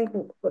 I think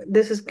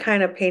this is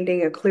kind of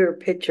painting a clear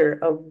picture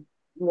of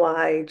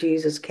why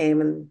Jesus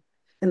came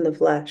in the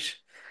flesh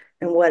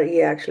and what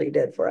he actually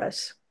did for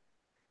us.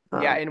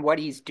 Yeah, Um, and what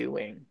he's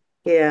doing.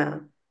 yeah,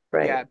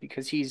 right. Yeah,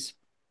 because he's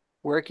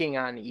working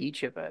on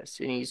each of us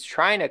and he's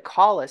trying to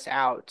call us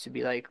out to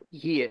be like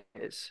he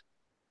is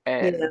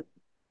Yeah,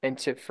 and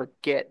to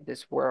forget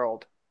this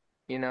world,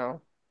 you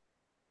know?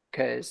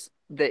 Because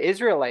the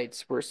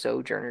Israelites were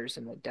sojourners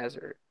in the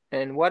desert.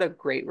 And what a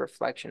great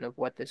reflection of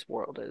what this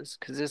world is,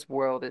 because this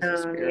world is a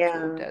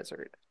spiritual yeah.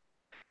 desert.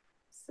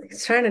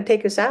 He's trying to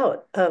take us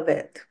out of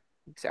it.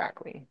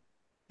 Exactly.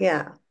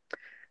 Yeah,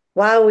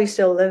 while we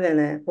still live in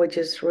it, which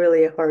is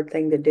really a hard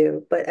thing to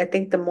do. But I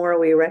think the more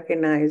we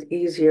recognize,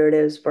 easier it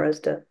is for us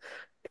to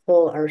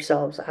pull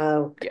ourselves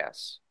out.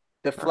 Yes.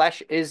 The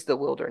flesh is the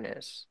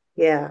wilderness,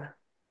 Yeah,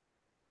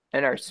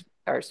 and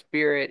our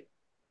spirit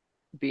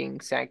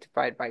being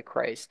sanctified by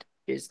Christ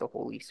is the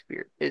Holy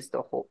Spirit, is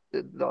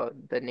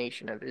the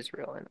nation of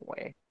Israel in a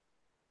way,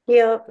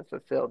 yeah. the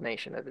fulfilled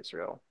nation of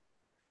Israel.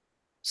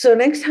 So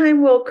next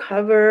time we'll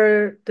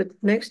cover the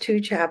next two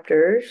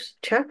chapters.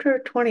 Chapter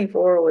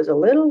 24 was a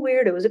little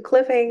weird. It was a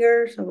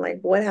cliffhanger. So I'm like,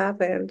 what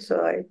happened?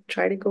 So I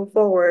try to go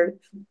forward.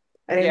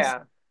 I didn't.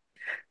 Yeah.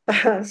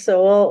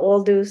 So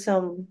we'll do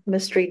some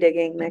mystery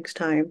digging next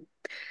time.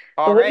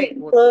 But All we're right.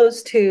 getting Well,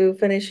 close to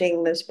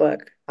finishing this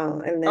book.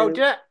 And oh, then,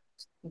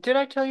 did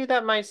I tell you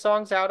that my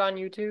song's out on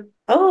YouTube?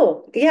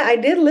 oh, yeah, I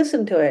did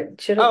listen to it.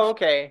 Oh, Should I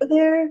okay. go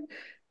there?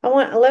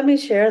 Let me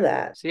share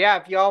that. So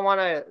yeah, if y'all want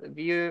to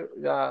view,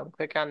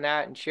 click on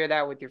that and share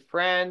that with your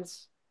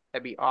friends,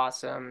 that'd be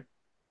awesome.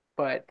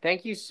 But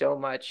thank you so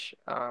much.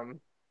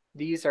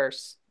 These are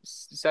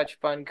such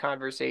fun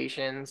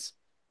conversations,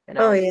 and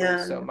Oh, I've learned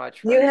yeah. so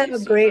much You from you, have a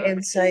great Seema.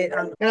 insight.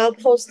 And I'll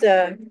post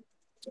a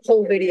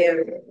whole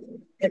video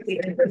at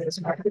the end of this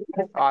part.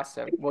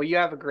 Awesome. Well, you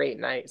have a great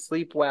night.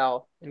 Sleep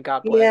well, and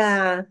God bless.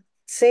 Yeah,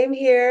 same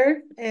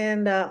here.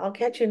 And I'll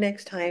catch you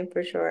next time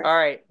for sure. All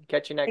right.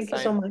 Catch you next Thank you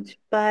so time. much.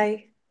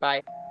 Bye.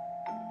 Bye.